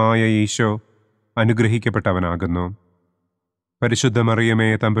ഫലമായ ഈശോ അനുഗ്രഹിക്കപ്പെട്ടവനാകുന്നു. പരിശുദ്ധ മറിയമേ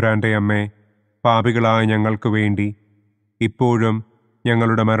തമ്പുരാൻ്റെ അമ്മേ, പാപികളായ ഞങ്ങൾക്ക് വേണ്ടി ഇപ്പോഴും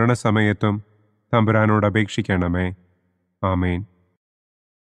ഞങ്ങളുടെ മരണസമയത്തും തമ്പുരാനോട് അപേക്ഷിക്കണമേ. ആമേൻ.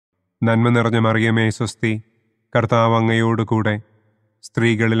 നന്മ നിറഞ്ഞ മറിയമേ സ്വസ്തി, കർത്താവ് അങ്ങയോടുകൂടെ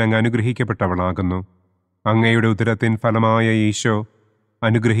സ്ത്രീകളിൽ അങ്ങ് അനുഗ്രഹിക്കപ്പെട്ടവളാകുന്നു. അങ്ങയുടെ ഉദരത്തിൻ ഫലമായ ഈശോ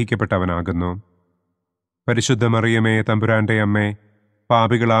അനുഗ്രഹിക്കപ്പെട്ടവനാകുന്നു. പരിശുദ്ധ മറിയമേ തമ്പുരാൻ്റെ അമ്മേ,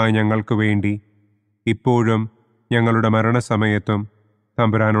 പാപികളായ ഞങ്ങൾക്ക് വേണ്ടി ഇപ്പോഴും ഞങ്ങളുടെ മരണസമയത്തും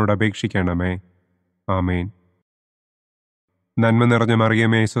തമ്പുരാനോട് അപേക്ഷിക്കണമേ. ആമേൻ. നന്മ നിറഞ്ഞ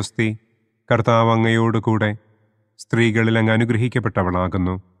മറിയമേ സ്വസ്തി, കർത്താവ് അങ്ങയോടുകൂടെ സ്ത്രീകളിൽ അങ്ങ്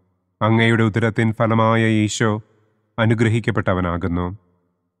അനുഗ്രഹിക്കപ്പെട്ടവളാകുന്നു. അങ്ങയുടെ ഉദരത്തിൻ ഫലമായ ഈശോ അനുഗ്രഹിക്കപ്പെട്ടവനാകുന്നു.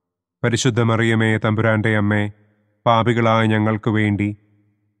 പരിശുദ്ധ മറിയമേ തമ്പുരാൻ്റെ അമ്മേ, പാപികളായ ഞങ്ങൾക്ക് വേണ്ടി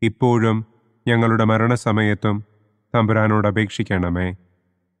ഇപ്പോഴും ഞങ്ങളുടെ മരണസമയത്തും തമ്പുരാനോട് അപേക്ഷിക്കണമേ.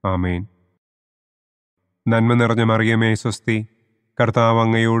 ആമേൻ. നന്മ നിറഞ്ഞ മറിയമേ സ്വസ്തി, കർത്താവ്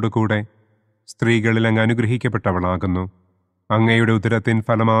അങ്ങയോടുകൂടെ സ്ത്രീകളിൽ അങ്ങ് അനുഗ്രഹിക്കപ്പെട്ടവളാകുന്നു. അങ്ങയുടെ ഉദരത്തിൻ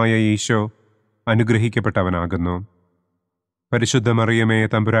ഫലമായ ഈശോ അനുഗ്രഹിക്കപ്പെട്ടവനാകുന്നു. പരിശുദ്ധ മറിയമേ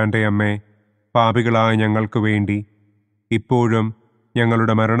തമ്പുരാൻ്റെ അമ്മേ, പാപികളായ ഞങ്ങൾക്ക് വേണ്ടി ഇപ്പോഴും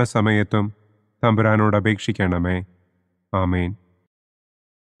ഞങ്ങളുടെ മരണസമയത്തും തമ്പുരാനോട് അപേക്ഷിക്കണമേ. ആമേൻ.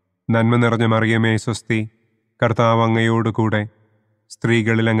 നന്മ നിറഞ്ഞ മറിയമേ സ്വസ്തി, കർത്താവ് അങ്ങയോടുകൂടെ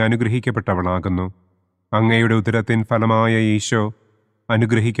സ്ത്രീകളിൽ അങ്ങ് അനുഗ്രഹിക്കപ്പെട്ടവളാകുന്നു. അങ്ങയുടെ ഉദരത്തിൻ ഫലമായ ഈശോ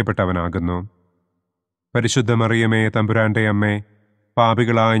അനുഗ്രഹിക്കപ്പെട്ടവനാകുന്നു. പരിശുദ്ധ മറിയമേ തമ്പുരാൻ്റെ അമ്മേ,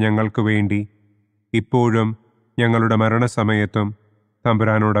 പാപികളായ ഞങ്ങൾക്ക് വേണ്ടി ഇപ്പോഴും ഞങ്ങളുടെ മരണസമയത്തും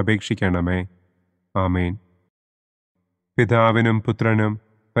തമ്പുരാനോട് അപേക്ഷിക്കണമേ. ആമേൻ. പിതാവിനും പുത്രനും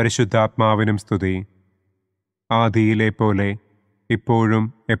പരിശുദ്ധാത്മാവിനും സ്തുതി. ആദിയിലെ പോലെ ഇപ്പോഴും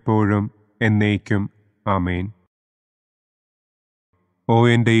എപ്പോഴും എന്നേക്കും. ആമേൻ. ഓ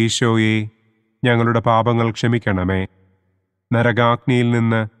എൻ്റെ ഈശോയെ, ഞങ്ങളുടെ പാപങ്ങൾ ക്ഷമിക്കണമേ. നരകാഗ്നിയിൽ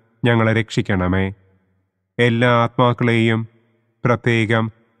നിന്ന് ഞങ്ങളെ രക്ഷിക്കണമേ. എല്ലാ ആത്മാക്കളെയും, പ്രത്യേകം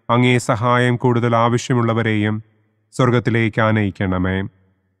അങ്ങേ സഹായം കൂടുതൽ ആവശ്യമുള്ളവരെയും സ്വർഗത്തിലേക്ക് ആനയിക്കണമേ.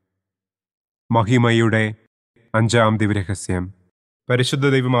 മഹിമയുടെ 5-ാം ദിവ്യരഹസ്യം. പരിശുദ്ധ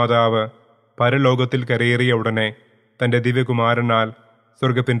ദൈവമാതാവ് പരലോകത്തിൽ കരയേറിയ ഉടനെ തൻ്റെ ദിവ്യകുമാരനാൽ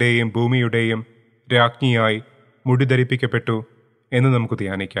സ്വർഗത്തിൻ്റെയും ഭൂമിയുടെയും രാജ്ഞിയായി മുടിധരിപ്പിക്കപ്പെട്ടു എന്ന് നമുക്ക്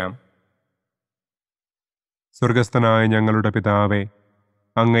ധ്യാനിക്കാം. സ്വർഗസ്ഥനായ ഞങ്ങളുടെ പിതാവേ,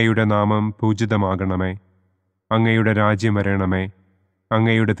 അങ്ങയുടെ നാമം പൂജിതമാകണമേ. അങ്ങയുടെ രാജ്യം വരണമേ.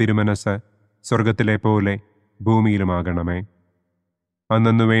 അങ്ങയുടെ തിരുമനസ് സ്വർഗത്തിലെ പോലെ ഭൂമിയിലുമാകണമേ.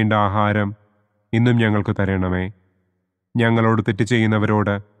 അന്നന്നു വേണ്ട ആഹാരം ഇന്നും ഞങ്ങൾക്ക് തരണമേ. ഞങ്ങളോട് തെറ്റ്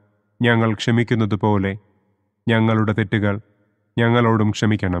ചെയ്യുന്നവരോട് ഞങ്ങൾ ക്ഷമിക്കുന്നത് പോലെ ഞങ്ങളുടെ തെറ്റുകൾ ഞങ്ങളോടും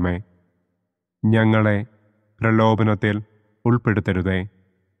ക്ഷമിക്കണമേ. ഞങ്ങളെ പ്രലോഭനത്തിൽ ഉൾപ്പെടുത്തരുതേ.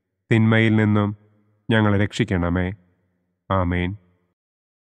 തിന്മയിൽ നിന്നും ഞങ്ങളെ രക്ഷിക്കണമേ. ആമേൻ.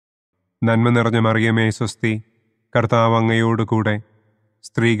 നന്മ നിറഞ്ഞ മറിയമേ സ്വസ്തി, കർത്താവ് അങ്ങയോടുകൂടെ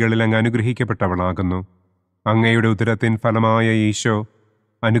സ്ത്രീകളിൽ അങ്ങ് അനുഗ്രഹിക്കപ്പെട്ടവളാകുന്നു. അങ്ങയുടെ ഉദരത്തിൻ ഫലമായ ഈശോ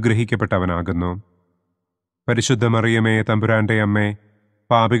അനുഗ്രഹിക്കപ്പെട്ടവനാകുന്നു. പരിശുദ്ധ മറിയമേ തമ്പുരാൻ്റെ അമ്മേ,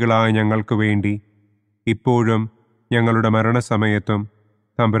 പാപികളായ ഞങ്ങൾക്ക് വേണ്ടി ഇപ്പോഴും ഞങ്ങളുടെ മരണസമയത്തും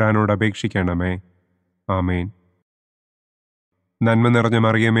തമ്പുരാനോട് അപേക്ഷിക്കണമേ. ആമേൻ. നന്മ നിറഞ്ഞ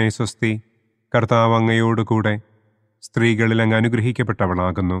മറിയമേ സ്വസ്തി, കർത്താവ് അങ്ങയോടുകൂടെ സ്ത്രീകളിൽ അങ്ങ്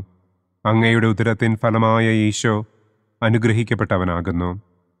അനുഗ്രഹിക്കപ്പെട്ടവളാകുന്നു. അങ്ങയുടെ ഉദരത്തിൻ ഫലമായ ഈശോ അനുഗ്രഹിക്കപ്പെട്ടവനാകുന്നു.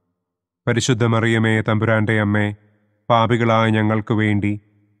 പരിശുദ്ധ മറിയമേ തമ്പുരാൻ്റെ അമ്മേ, പാപികളായ ഞങ്ങൾക്ക് വേണ്ടി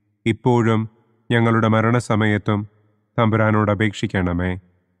ഇപ്പോഴും ഞങ്ങളുടെ മരണസമയത്തും തമ്പുരാനോട് അപേക്ഷിക്കണമേ.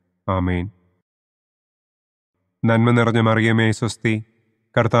 ആമേൻ. നന്മ നിറഞ്ഞ മറിയമേ സ്വസ്തി,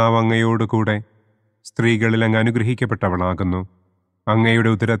 കർത്താവ് അങ്ങയോടുകൂടെ സ്ത്രീകളിൽ അങ്ങ് അനുഗ്രഹിക്കപ്പെട്ടവളാകുന്നു. അങ്ങയുടെ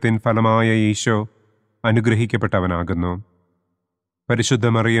ഉദരത്തിൻ ഫലമായ ഈശോ അനുഗ്രഹിക്കപ്പെട്ടവനാകുന്നു. പരിശുദ്ധ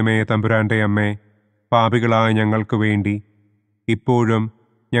മറിയമേ തമ്പുരാൻ്റെ അമ്മേ, പാപികളായ ഞങ്ങൾക്ക് വേണ്ടി ഇപ്പോഴും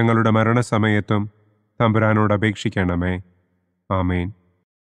ഞങ്ങളുടെ മരണസമയത്തും തമ്പുരാനോട് അപേക്ഷിക്കണമേ. ആമേൻ.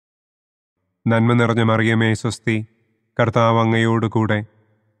 നന്മ നിറഞ്ഞ മറിയമേ സ്വസ്തി, കർത്താവ് അങ്ങയോടുകൂടെ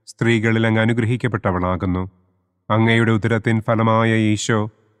സ്ത്രീകളിൽ അങ്ങ് അനുഗ്രഹിക്കപ്പെട്ടവളാകുന്നു. അങ്ങയുടെ ഉദരത്തിൻ ഫലമായ ഈശോ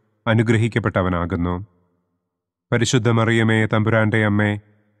അനുഗ്രഹിക്കപ്പെട്ടവനാകുന്നു. പരിശുദ്ധ മറിയമേ തമ്പുരാൻ്റെ അമ്മേ,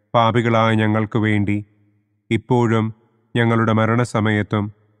 പാപികളായ ഞങ്ങൾക്ക് വേണ്ടി ഇപ്പോഴും ഞങ്ങളുടെ മരണസമയത്തും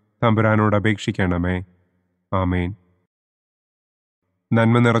തമ്പുരാനോട് അപേക്ഷിക്കണമേ. ആമേൻ.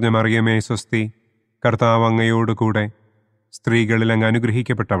 നന്മ നിറഞ്ഞ മറിയമേ സ്വസ്തി, കർത്താവ് അങ്ങയോടുകൂടെ സ്ത്രീകളിൽ അങ്ങ്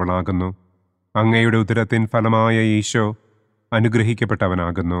അനുഗ്രഹിക്കപ്പെട്ടവളാകുന്നു. അങ്ങയുടെ ഉദരത്തിൻ ഫലമായ ഈശോ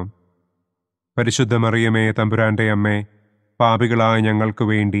അനുഗ്രഹിക്കപ്പെട്ടവനാകുന്നു. പരിശുദ്ധ മറിയമേ തമ്പുരാൻ്റെ അമ്മേ, പാപികളായ ഞങ്ങൾക്ക്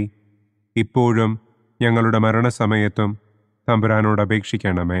വേണ്ടി ഇപ്പോഴും ഞങ്ങളുടെ മരണസമയത്തും തമ്പുരാനോട്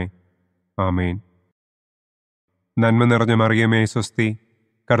അപേക്ഷിക്കണമേ. ആമേൻ. നന്മ നിറഞ്ഞ മറിയമേ സ്വസ്തി,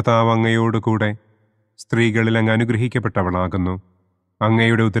 കർത്താവ് അങ്ങയോടുകൂടെ സ്ത്രീകളിൽ അങ്ങ് അനുഗ്രഹിക്കപ്പെട്ടവളാകുന്നു.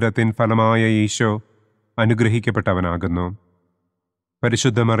 അങ്ങയുടെ ഉദരത്തിൻ ഫലമായ ഈശോ അനുഗ്രഹിക്കപ്പെട്ടവനാകുന്നു.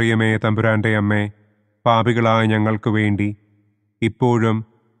 പരിശുദ്ധ മറിയമേ തമ്പുരാൻ്റെ അമ്മേ, പാപികളായ ഞങ്ങൾക്ക് വേണ്ടി ഇപ്പോഴും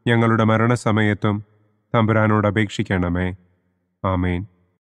ഞങ്ങളുടെ മരണസമയത്തും തമ്പുരാനോട് അപേക്ഷിക്കണമേ. ആമേൻ.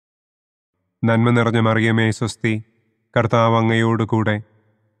 നന്മ നിറഞ്ഞ മറിയമേ സ്വസ്തി, കർത്താവ് അങ്ങയോടുകൂടെ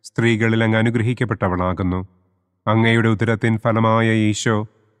സ്ത്രീകളിൽ അങ്ങ് അനുഗ്രഹിക്കപ്പെട്ടവളാകുന്നു. അങ്ങയുടെ ഉദരത്തിൻ ഫലമായ ഈശോ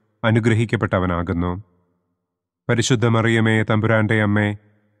അനുഗ്രഹിക്കപ്പെട്ടവനാകുന്നു. പരിശുദ്ധ മറിയമേ തമ്പുരാൻ്റെ അമ്മേ,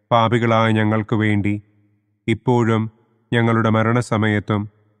 പാപികളായ ഞങ്ങൾക്ക് വേണ്ടി ഇപ്പോഴും ഞങ്ങളുടെ മരണസമയത്തും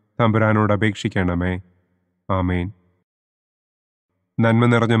തമ്പുരാനോട് അപേക്ഷിക്കണമേ. ആമേൻ. നന്മ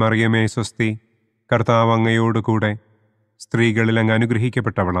നിറഞ്ഞ മറിയമേ സ്വസ്തി, കർത്താവ് അങ്ങയോടുകൂടെ സ്ത്രീകളിൽ അങ്ങ്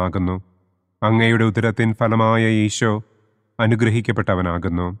അനുഗ്രഹിക്കപ്പെട്ടവളാകുന്നു. അങ്ങയുടെ ഉദരത്തിൻ ഫലമായ ഈശോ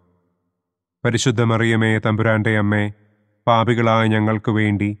അനുഗ്രഹിക്കപ്പെട്ടവനാകുന്നു. പരിശുദ്ധ മറിയമേ തമ്പുരാൻ്റെ അമ്മേ, പാപികളായ ഞങ്ങൾക്ക്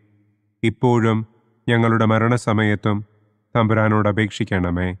വേണ്ടി ഇപ്പോഴും ഞങ്ങളുടെ മരണസമയത്തും തമ്പുരാനോട്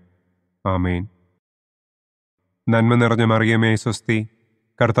അപേക്ഷിക്കണമേ. ആമേൻ. നന്മ നിറഞ്ഞ മറിയമേ സ്വസ്തി,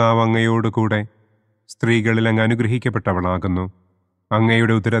 കർത്താവ് അങ്ങയോടുകൂടെ സ്ത്രീകളിൽ അങ്ങ് അനുഗ്രഹിക്കപ്പെട്ടവളാകുന്നു.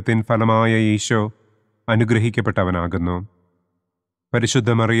 അങ്ങയുടെ ഉദരത്തിൻ ഫലമായ ഈശോ അനുഗ്രഹിക്കപ്പെട്ടവനാകുന്നു. പരിശുദ്ധ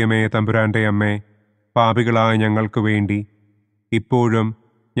മറിയമേ തമ്പുരാൻ്റെ അമ്മേ, പാപികളായ ഞങ്ങൾക്ക് വേണ്ടി ഇപ്പോഴും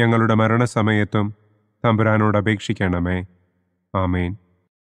ഞങ്ങളുടെ മരണസമയത്തും തമ്പുരാനോട് അപേക്ഷിക്കണമേ. ആമേൻ.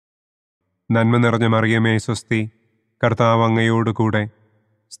 നന്മ നിറഞ്ഞ മറിയമേ സ്വസ്തി, കർത്താവ് അങ്ങയോടുകൂടെ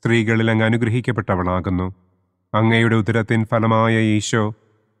സ്ത്രീകളിൽ അങ്ങ് അനുഗ്രഹിക്കപ്പെട്ടവളാകുന്നു. അങ്ങയുടെ ഉദരത്തിൻ ഫലമായ ഈശോ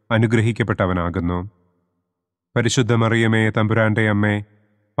അനുഗ്രഹിക്കപ്പെട്ടവനാകുന്നു. പരിശുദ്ധ മറിയമേ, തമ്പുരാൻ്റെ അമ്മേ,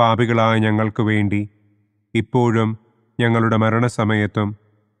 പാപികളായ ഞങ്ങൾക്ക് വേണ്ടി ഇപ്പോഴും ഞങ്ങളുടെ മരണസമയത്തും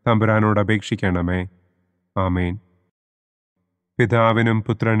തമ്പുരാനോട് അപേക്ഷിക്കണമേ. ആമേൻ. പിതാവിനും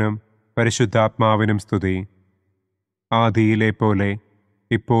പുത്രനും പരിശുദ്ധാത്മാവിനും സ്തുതി. ആദിയിലെ പോലെ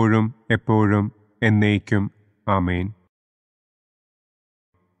ഇപ്പോഴും എപ്പോഴും എന്നേക്കും. ആമേൻ.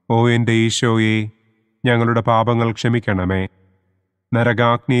 ഓ എൻ്റെ ഈശോയെ, ഞങ്ങളുടെ പാപങ്ങൾ ക്ഷമിക്കണമേ.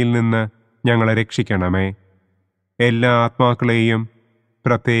 നരകാഗ്നിയിൽ നിന്ന് ഞങ്ങളെ രക്ഷിക്കണമേ. എല്ലാ ആത്മാക്കളെയും,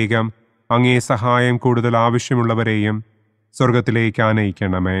 പ്രത്യേകം അങ്ങേ സഹായം കൂടുതൽ ആവശ്യമുള്ളവരെയും സ്വർഗത്തിലേക്ക്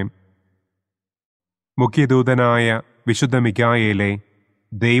ആനയിക്കണമേ. മുഖ്യദൂതനായ വിശുദ്ധ മിഖായേലേ,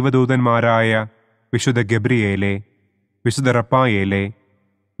 ദൈവദൂതന്മാരായ വിശുദ്ധ ഗബ്രിയേലേ, വിശുദ്ധ റപ്പായേലേ,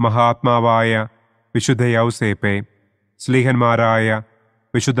 മഹാത്മാവായ വിശുദ്ധ യൗസേപ്പേ, സ്ലീഹന്മാരായ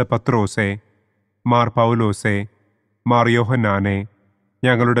വിശുദ്ധ പത്രോസേ, മാർ പൗലോസേ, മാർ യോഹന്നാനെ,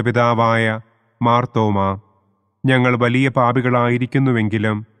 ഞങ്ങളുടെ പിതാവായ മാർ തോമാ, ഞങ്ങൾ വലിയ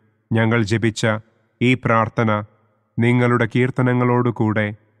പാപികളായിരിക്കുന്നുവെങ്കിലും ഞങ്ങൾ ജപിച്ച ഈ പ്രാർത്ഥന നിങ്ങളുടെ കീർത്തനങ്ങളോടുകൂടെ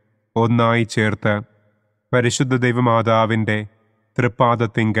ഒന്നായി ചേർത്ത് പരിശുദ്ധ ദൈവമാതാവിൻ്റെ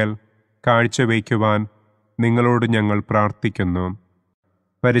തൃപ്പാദത്തിങ്കൽ കാഴ്ചവയ്ക്കുവാൻ നിങ്ങളോട് ഞങ്ങൾ പ്രാർത്ഥിക്കുന്നു.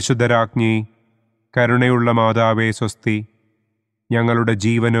 പരിശുദ്ധരാജ്ഞി, കരുണയുള്ള മാതാവേ സ്വസ്തി. ഞങ്ങളുടെ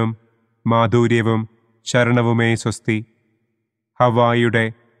ജീവനും മാധുര്യവും ശരണവുമേ സ്വസ്തി. ഹവ്വായുടെ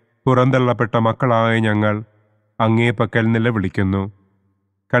പുറന്തള്ളപ്പെട്ട മക്കളായ ഞങ്ങൾ അങ്ങേപ്പക്കൽ നിലവിളിക്കുന്നു.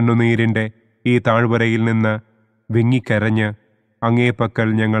 കണ്ണുനീരിൻ്റെ ഈ താഴ്വരയിൽ നിന്ന് വിങ്ങിക്കരഞ്ഞ് അങ്ങേപ്പക്കൽ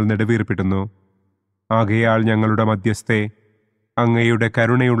ഞങ്ങൾ നെടുവീർപ്പിടുന്നു. ആകയാൽ ഞങ്ങളുടെ മധ്യസ്ഥേ, അങ്ങയുടെ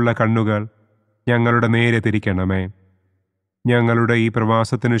കരുണയുള്ള കണ്ണുകൾ ഞങ്ങളുടെ നേരെ തിരിക്കണമേ. ഞങ്ങളുടെ ഈ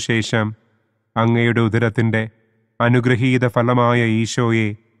പ്രവാസത്തിനു ശേഷം അങ്ങയുടെ ഉദരത്തിൻ്റെ അനുഗ്രഹീത ഫലമായ ഈശോയെ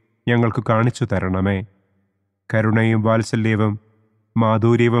ഞങ്ങൾക്ക് കാണിച്ചു തരണമേ. കരുണയും വാത്സല്യവും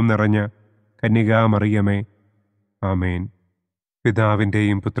മാധുര്യവും നിറഞ്ഞ കന്യകാമറിയമേ. ആമേൻ.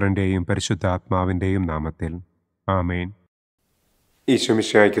 പിതാവിൻ്റെയും പുത്രൻ്റെയും പരിശുദ്ധാത്മാവിൻ്റെയും നാമത്തിൽ. ആമേൻ. ഈശോ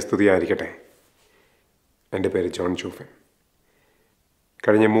മിശിഹായ്ക്ക് സ്തുതിയായിരിക്കട്ടെ. എൻ്റെ പേര് ജോൺ ജോഫൻ.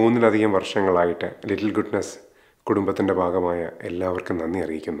 കഴിഞ്ഞ 3-ലധികം വർഷങ്ങളായിട്ട് ലിറ്റിൽ ഗുഡ്നസ് കുടുംബത്തിൻ്റെ ഭാഗമായ എല്ലാവർക്കും നന്ദി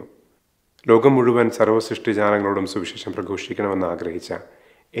അറിയിക്കുന്നു. ലോകം മുഴുവൻ സർവ്വസൃഷ്ടിജാലങ്ങളോടും സുവിശേഷം പ്രഘോഷിക്കണമെന്ന് ആഗ്രഹിച്ച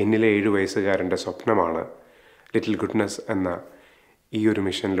എന്നിലെ 7 വയസ്സുകാരൻ്റെ സ്വപ്നമാണ് ലിറ്റിൽ ഗുഡ്നസ് എന്ന ഈ ഒരു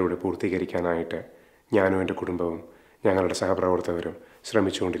മിഷനിലൂടെ പൂർത്തീകരിക്കാനായിട്ട് ഞാനും എൻ്റെ കുടുംബവും ഞങ്ങളുടെ സഹപ്രവർത്തകരും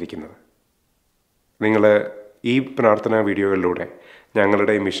ശ്രമിച്ചുകൊണ്ടിരിക്കുന്നത്. നിങ്ങൾ ഈ പ്രാർത്ഥനാ വീഡിയോകളിലൂടെ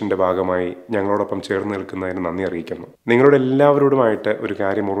ഞങ്ങളുടെ ഈ മിഷൻ്റെ ഭാഗമായി ഞങ്ങളോടൊപ്പം ചേർന്ന് നിൽക്കുന്നതിന് നന്ദി അറിയിക്കുന്നു. നിങ്ങളോട് എല്ലാവരോടുമായിട്ട് ഒരു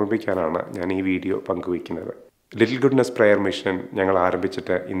കാര്യം ഓർമ്മിപ്പിക്കാനാണ് ഞാൻ ഈ വീഡിയോ പങ്കുവയ്ക്കുന്നത്. ലിറ്റിൽ ഗുഡ്നസ് പ്രെയർ മിഷൻ ഞങ്ങൾ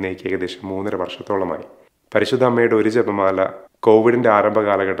ആരംഭിച്ചിട്ട് ഇന്നേക്ക് ഏകദേശം 3.5 വർഷത്തോളമായി. പരിശുദ്ധ അമ്മയുടെ ഒരു ജപമാല കോവിഡിൻ്റെ ആരംഭ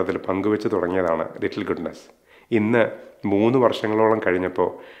കാലഘട്ടത്തിൽ പങ്കുവെച്ച് തുടങ്ങിയതാണ് ലിറ്റിൽ ഗുഡ്നസ്. ഇന്ന് 3 വർഷങ്ങളോളം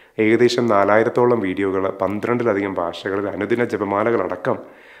കഴിഞ്ഞപ്പോൾ ഏകദേശം 4000-ഓളം വീഡിയോകൾ 12-ലധികം ഭാഷകളിൽ അനുദിന ജപമാലകളടക്കം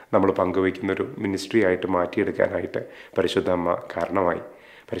നമ്മൾ പങ്കുവയ്ക്കുന്നൊരു മിനിസ്ട്രി ആയിട്ട് മാറ്റിയെടുക്കാനായിട്ട് പരിശുദ്ധ അമ്മ കാരണമായി.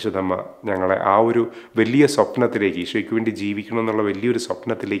 പരിശുദ്ധ അമ്മ ഞങ്ങളെ ആ ഒരു വലിയ സ്വപ്നത്തിലേക്ക്, ഈശോയ്ക്ക് വേണ്ടി ജീവിക്കണം എന്നുള്ള വലിയൊരു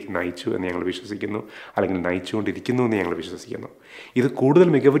സ്വപ്നത്തിലേക്ക് നയിച്ചു എന്ന് ഞങ്ങൾ വിശ്വസിക്കുന്നു, അല്ലെങ്കിൽ നയിച്ചുകൊണ്ടിരിക്കുന്നു എന്ന് ഞങ്ങൾ വിശ്വസിക്കുന്നു. ഇത് കൂടുതൽ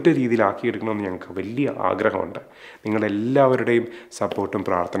മികവുറ്റ രീതിയിലാക്കിയെടുക്കണമെന്ന് ഞങ്ങൾക്ക് വലിയ ആഗ്രഹമുണ്ട്. നിങ്ങളെല്ലാവരുടെയും സപ്പോർട്ടും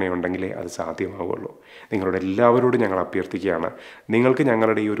പ്രാർത്ഥനയും ഉണ്ടെങ്കിലേ അത് സാധ്യമാവുള്ളൂ. നിങ്ങളുടെ എല്ലാവരോടും ഞങ്ങൾ അഭ്യർത്ഥിക്കുകയാണ്, നിങ്ങൾക്ക്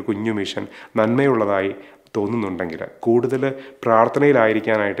ഞങ്ങളുടെ ഈ ഒരു കുഞ്ഞു മിഷൻ നന്മയുള്ളതായി തോന്നുന്നുണ്ടെങ്കിൽ, കൂടുതൽ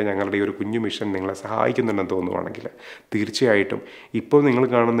പ്രാർത്ഥനയിലായിരിക്കാനായിട്ട് ഞങ്ങളുടെ ഈ ഒരു കുഞ്ഞു മിഷൻ നിങ്ങളെ സഹായിക്കുന്നുണ്ടെന്ന് തോന്നുവാണെങ്കിൽ തീർച്ചയായിട്ടും ഇപ്പോൾ നിങ്ങൾ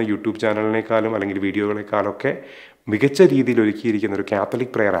കാണുന്ന യൂട്യൂബ് ചാനലിനേക്കാളും അല്ലെങ്കിൽ വീഡിയോകളെക്കാളൊക്കെ മികച്ച രീതിയിൽ ഒരുക്കിയിരിക്കുന്ന ഒരു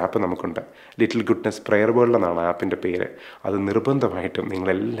കാത്തലിക് പ്രെയർ ആപ്പ് നമുക്കുണ്ട്. ലിറ്റിൽ ഗുഡ്നസ് പ്രെയർ വേൾഡ് എന്നാണ് ആപ്പിൻ്റെ പേര്. അത് നിർബന്ധമായിട്ടും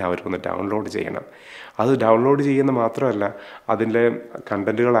നിങ്ങളെല്ലാവരും ഒന്ന് ഡൗൺലോഡ് ചെയ്യണം. അത് ഡൗൺലോഡ് ചെയ്യുന്ന മാത്രമല്ല, അതിൻ്റെ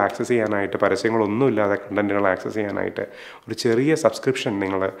കണ്ടൻറ്റുകൾ ആക്സസ് ചെയ്യാനായിട്ട്, പരസ്യങ്ങളൊന്നുമില്ലാതെ കണ്ടൻറ്റുകൾ ആക്സസ് ചെയ്യാനായിട്ട് ഒരു ചെറിയ സബ്സ്ക്രിപ്ഷൻ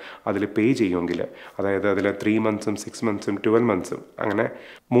നിങ്ങൾ അതിൽ പേ ചെയ്യുമെങ്കിൽ, അതായത് അതിൽ 3 months, 6 months, 12 months അങ്ങനെ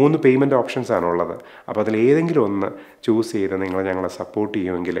 3 പേയ്മെൻറ്റ് ഓപ്ഷൻസാണ് ഉള്ളത്. അപ്പോൾ അതിലേതെങ്കിലും ഒന്ന് ചൂസ് ചെയ്ത് നിങ്ങൾ ഞങ്ങളെ സപ്പോർട്ട്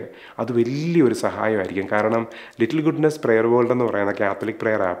ചെയ്യുമെങ്കിൽ അത് വലിയൊരു സഹായമായിരിക്കും. കാരണം ലിറ്റിൽ ഗുഡ്നസ് പ്രെയർ വേൾഡ് എന്ന് പറയുന്ന കാത്തലിക്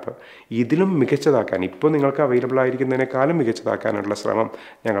പ്രെയർ ആപ്പ് ഇതിലും മികച്ചതാക്കാൻ, ഇപ്പോൾ നിങ്ങൾക്ക് അവൈലബിൾ ആയിരിക്കുന്നതിനേക്കാളും മികച്ചതാക്കാനുള്ള ശ്രമം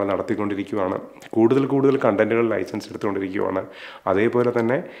ഞങ്ങൾ നടത്തിക്കൊണ്ടിരിക്കുകയാണ്. കൂടുതൽ കണ്ടൻറ്റുകൾ ലൈസൻസ് എടുത്തുകൊണ്ടിരിക്കുകയാണ്. അതേപോലെ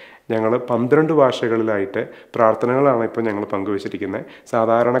തന്നെ ഞങ്ങൾ 12 ഭാഷകളിലായിട്ട് പ്രാർത്ഥനകളാണ് ഇപ്പോൾ ഞങ്ങൾ പങ്കുവച്ചിരിക്കുന്നത്.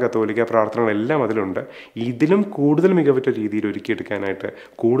 സാധാരണ കത്തോലിക്ക പ്രാർത്ഥനകളെല്ലാം അതിലുണ്ട്. ഇതിലും കൂടുതൽ മികവുറ്റ രീതിയിൽ ഒരുക്കിയെടുക്കാനായിട്ട്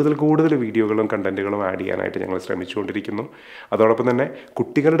കൂടുതൽ വീഡിയോകളും കണ്ടൻറ്റുകളും ആഡ് ചെയ്യാനായിട്ട് ഞങ്ങൾ ശ്രമിച്ചുകൊണ്ടിരിക്കുന്നു. അതോടൊപ്പം തന്നെ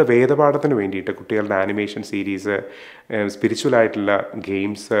കുട്ടികളുടെ വേദപാഠത്തിന് വേണ്ടിയിട്ട് കുട്ടികളുടെ ആനിമേഷൻ സീരീസ്, സ്പിരിച്വലായിട്ടുള്ള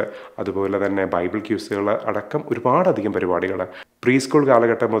ഗെയിംസ്, അതുപോലെ തന്നെ ബൈബിൾ ക്യൂസുകൾ അടക്കം ഒരുപാടധികം പരിപാടികൾ പ്രീ സ്കൂൾ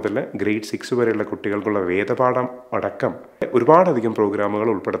കാലഘട്ടം മുതൽ ഗ്രേഡ് 6 വരെയുള്ള കുട്ടികൾക്കുള്ള വേദപാഠം അടക്കം ഒരുപാടധികം പ്രോഗ്രാമുകൾ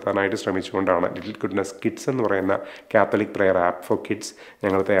ഉൾപ്പെടുത്താനായിട്ട് ശ്രമിച്ചുകൊണ്ടാണ് ലിറ്റിൽ ഗുഡ്നസ് കിഡ്സ് എന്ന് പറയുന്ന Catholic prayer app for kids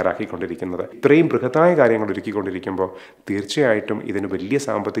ഞങ്ങൾ തയ്യാറാക്കിക്കൊണ്ടിരിക്കുന്നത്. ഇത്രയും ബൃഹത്തായ കാര്യങ്ങൾ ഒരുക്കിക്കൊണ്ടിരിക്കുമ്പോൾ തീർച്ചയായിട്ടും ഇതിന് വലിയ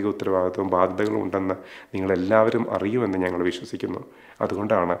സാമ്പത്തിക ഉത്തരവാദിത്വവും ബാധ്യതകളും ഉണ്ടെന്ന് നിങ്ങളെല്ലാവരും അറിയുമെന്ന് ഞങ്ങൾ വിശ്വസിക്കുന്നു.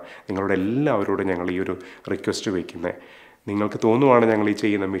 അതുകൊണ്ടാണ് നിങ്ങളുടെ എല്ലാവരോടും ഞങ്ങൾ ഈ ഒരു റിക്വസ്റ്റ് വയ്ക്കുന്നത്. നിങ്ങൾക്ക് തോന്നുവാണ് ഞങ്ങൾ ഈ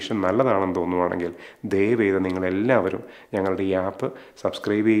ചെയ്യുന്ന മിഷൻ നല്ലതാണെന്ന് തോന്നുവാണെങ്കിൽ ദയവേത് നിങ്ങളെല്ലാവരും ഞങ്ങളുടെ ഈ ആപ്പ്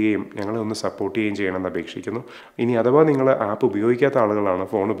സബ്സ്ക്രൈബ് ചെയ്യുകയും ഞങ്ങളെ ഒന്ന് സപ്പോർട്ട് ചെയ്യുകയും ചെയ്യണമെന്ന് അപേക്ഷിക്കുന്നു. ഇനി അഥവാ നിങ്ങൾ ആപ്പ് ഉപയോഗിക്കാത്ത ആളുകളാണ്,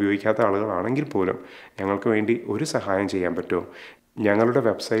 ഫോൺ ഉപയോഗിക്കാത്ത ആളുകളാണെങ്കിൽ പോലും ഞങ്ങൾക്ക് വേണ്ടി ഒരു സഹായം ചെയ്യാൻ പറ്റുമോ? ഞങ്ങളുടെ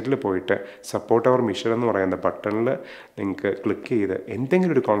വെബ്സൈറ്റിൽ പോയിട്ട് സപ്പോർട്ട് അവർ മിഷൻ എന്ന് പറയുന്ന ബട്ടണിൽ നിങ്ങൾക്ക് ക്ലിക്ക് ചെയ്ത്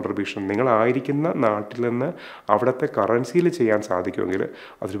എന്തെങ്കിലും ഒരു കോൺട്രിബ്യൂഷൻ നിങ്ങളായിരിക്കുന്ന നാട്ടിൽ നിന്ന് അവിടുത്തെ കറൻസിയിൽ ചെയ്യാൻ സാധിക്കുമെങ്കിൽ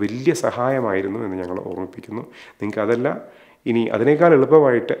അതൊരു വലിയ സഹായമായിരുന്നു എന്ന് ഞങ്ങൾ ഓർമ്മിപ്പിക്കുന്നു. നിങ്ങൾക്ക് അതല്ല, ഇനി അതിനേക്കാൾ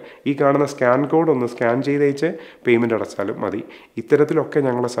എളുപ്പമായിട്ട് ഈ കാണുന്ന സ്കാൻ കോഡ് ഒന്ന് സ്കാൻ ചെയ്തേച്ച് പേയ്മെൻറ്റ് അടച്ചാലും മതി. ഇത്തരത്തിലൊക്കെ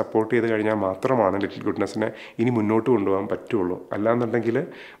ഞങ്ങളെ സപ്പോർട്ട് ചെയ്ത് കഴിഞ്ഞാൽ മാത്രമാണ് ലിറ്റിൽ ഗുഡ്നസ്സിനെ ഇനി മുന്നോട്ട് കൊണ്ടുപോകാൻ പറ്റുള്ളൂ. അല്ലാന്നുണ്ടെങ്കിൽ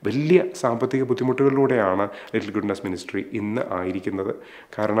വലിയ സാമ്പത്തിക ബുദ്ധിമുട്ടുകളിലൂടെയാണ് ലിറ്റിൽ ഗുഡ്നസ് മിനിസ്ട്രി ഇന്ന് ആയിരിക്കുന്നത്.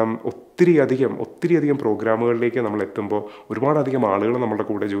 കാരണം ഒത്തിരിയധികം പ്രോഗ്രാമുകളിലേക്ക് നമ്മൾ എത്തുമ്പോൾ ഒരുപാടധികം ആളുകൾ നമ്മുടെ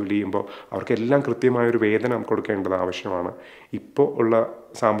കൂടെ ജോലി ചെയ്യുമ്പോൾ അവർക്കെല്ലാം കൃത്യമായൊരു വേതനം കൊടുക്കേണ്ടത് ആവശ്യമാണ്. ഇപ്പോൾ ഉള്ള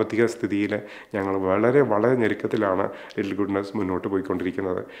സാമ്പത്തിക സ്ഥിതിയിൽ ഞങ്ങൾ വളരെ ഞെരുക്കത്തിലാണ് ലിറ്റിൽ ഗുഡ്നസ് മുന്നോട്ട്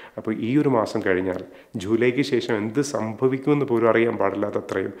പോയിക്കൊണ്ടിരിക്കുന്നത്. അപ്പോൾ ഈ ഒരു മാസം കഴിഞ്ഞാൽ ജൂലൈക്ക് ശേഷം എന്ത് സംഭവിക്കുമെന്ന് പോലും അറിയാൻ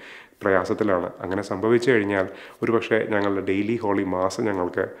പാടില്ലാത്തത്രയും പ്രയാസത്തിലാണ്. അങ്ങനെ സംഭവിച്ചു കഴിഞ്ഞാൽ ഒരുപക്ഷെ ഞങ്ങളുടെ ഡെയിലി ഹോളി മാസം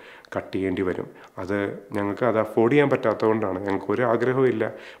ഞങ്ങൾക്ക് കട്ട് ചെയ്യേണ്ടി വരും. ഞങ്ങൾക്ക് അത് അഫോർഡ് ചെയ്യാൻ പറ്റാത്തതുകൊണ്ടാണ്. ഞങ്ങൾക്ക് ഒരു ആഗ്രഹമില്ല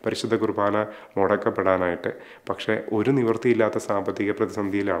പരിശുദ്ധ കുർബാന മുടക്കപ്പെടാനായിട്ട്. പക്ഷേ ഒരു നിവൃത്തിയില്ലാത്ത സാമ്പത്തിക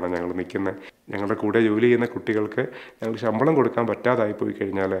പ്രതിസന്ധിയിലാണ് ഞങ്ങൾ നിൽക്കുന്നത്. ഞങ്ങളുടെ കൂടെ ജോലി ചെയ്യുന്ന കുട്ടികൾക്ക് ഞങ്ങൾക്ക് ശമ്പളം കൊടുക്കാൻ പറ്റാതായി പോയി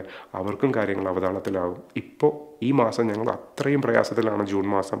കഴിഞ്ഞാൽ അവർക്കും കാര്യങ്ങൾ അവതാളത്തിലാവും. ഇപ്പോൾ ഈ മാസം ഞങ്ങൾ അത്രയും പ്രയാസത്തിലാണ് ജൂൺ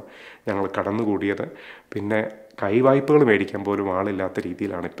മാസം ഞങ്ങൾ കടന്നുകൂടിയത്. പിന്നെ കൈവായ്പകൾ മേടിക്കാൻ പോലും ആളില്ലാത്ത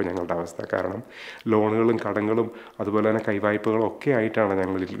രീതിയിലാണ് ഇപ്പോൾ ഞങ്ങളുടെ അവസ്ഥ. കാരണം ലോണുകളും കടങ്ങളും അതുപോലെ തന്നെ കൈവായ്പകളും ഒക്കെ ആയിട്ടാണ്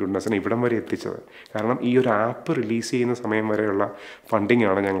ഞങ്ങൾ ലിറ്റിൽ ഗുഡ്നസ്സിനെ ഇവിടം വരെ എത്തിച്ചത്. കാരണം ഈ ഒരു ആപ്പ് റിലീസ് ചെയ്യുന്ന സമയം വരെയുള്ള ഫണ്ടിങ്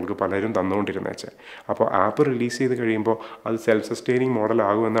ആണ് ഞങ്ങൾക്ക് പലരും തന്നുകൊണ്ടിരുന്നത്. അപ്പോൾ ആപ്പ് റിലീസ് ചെയ്ത് കഴിയുമ്പോൾ അത് സെൽഫ് സസ്റ്റെയിനിങ്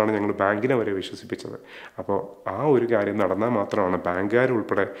മോഡലാകുമെന്നാണ് ഞങ്ങൾ ബാങ്കിനെ വരെ വിശ്വസിപ്പിച്ചത്. അപ്പോൾ ആ ഒരു കാര്യം നടന്നാൽ മാത്രമാണ്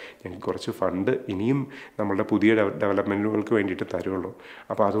ബാങ്കുകാരുൾപ്പെടെ ഞങ്ങൾക്ക് കുറച്ച് ഫണ്ട് ഇനിയും നമ്മളുടെ പുതിയ ഡെവലപ്മെൻറ്റുകൾക്ക് വേണ്ടിയിട്ട് തരുള്ളൂ.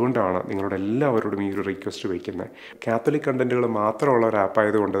 അപ്പോൾ അതുകൊണ്ടാണ് നിങ്ങളോട് എല്ലാവരോടും ഈ ഒരു റിക്വസ്റ്റ് വയ്ക്കുന്നത്. കാത്തലിക് കണ്ടൻറ്റുകൾ മാത്രമുള്ള ഒരു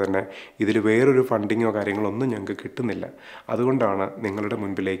ആപ്പായതുകൊണ്ട് തന്നെ ഇതിൽ വേറൊരു ഫണ്ടിങ്ങോ കാര്യങ്ങളോ ഒന്നും ഞങ്ങൾക്ക് കിട്ടുന്നില്ല. അതുകൊണ്ടാണ് നിങ്ങളുടെ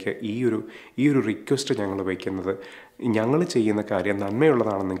മുൻപിലേക്ക് ഈ ഒരു റിക്വസ്റ്റ് ഞങ്ങൾ വയ്ക്കുന്നത്. ഞങ്ങൾ ചെയ്യുന്ന കാര്യം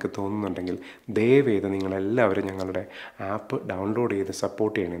നന്മയുള്ളതാണെന്ന് നിങ്ങൾക്ക് തോന്നുന്നുണ്ടെങ്കിൽ ദയവേത് നിങ്ങളെല്ലാവരും ഞങ്ങളുടെ ആപ്പ് ഡൗൺലോഡ് ചെയ്ത്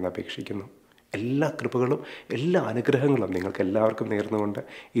സപ്പോർട്ട് ചെയ്യണമെന്ന് അപേക്ഷിക്കുന്നു. എല്ലാ കൃപകളും എല്ലാ അനുഗ്രഹങ്ങളും നിങ്ങൾക്ക് എല്ലാവർക്കും നേർന്നുകൊണ്ട്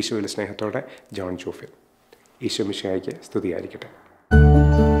ഈശോയിൽ സ്നേഹത്തോടെ ജോൺ ജോഫിൻ. ഈശോ മിശിഹായ്ക്ക് സ്തുതിയായിരിക്കട്ടെ.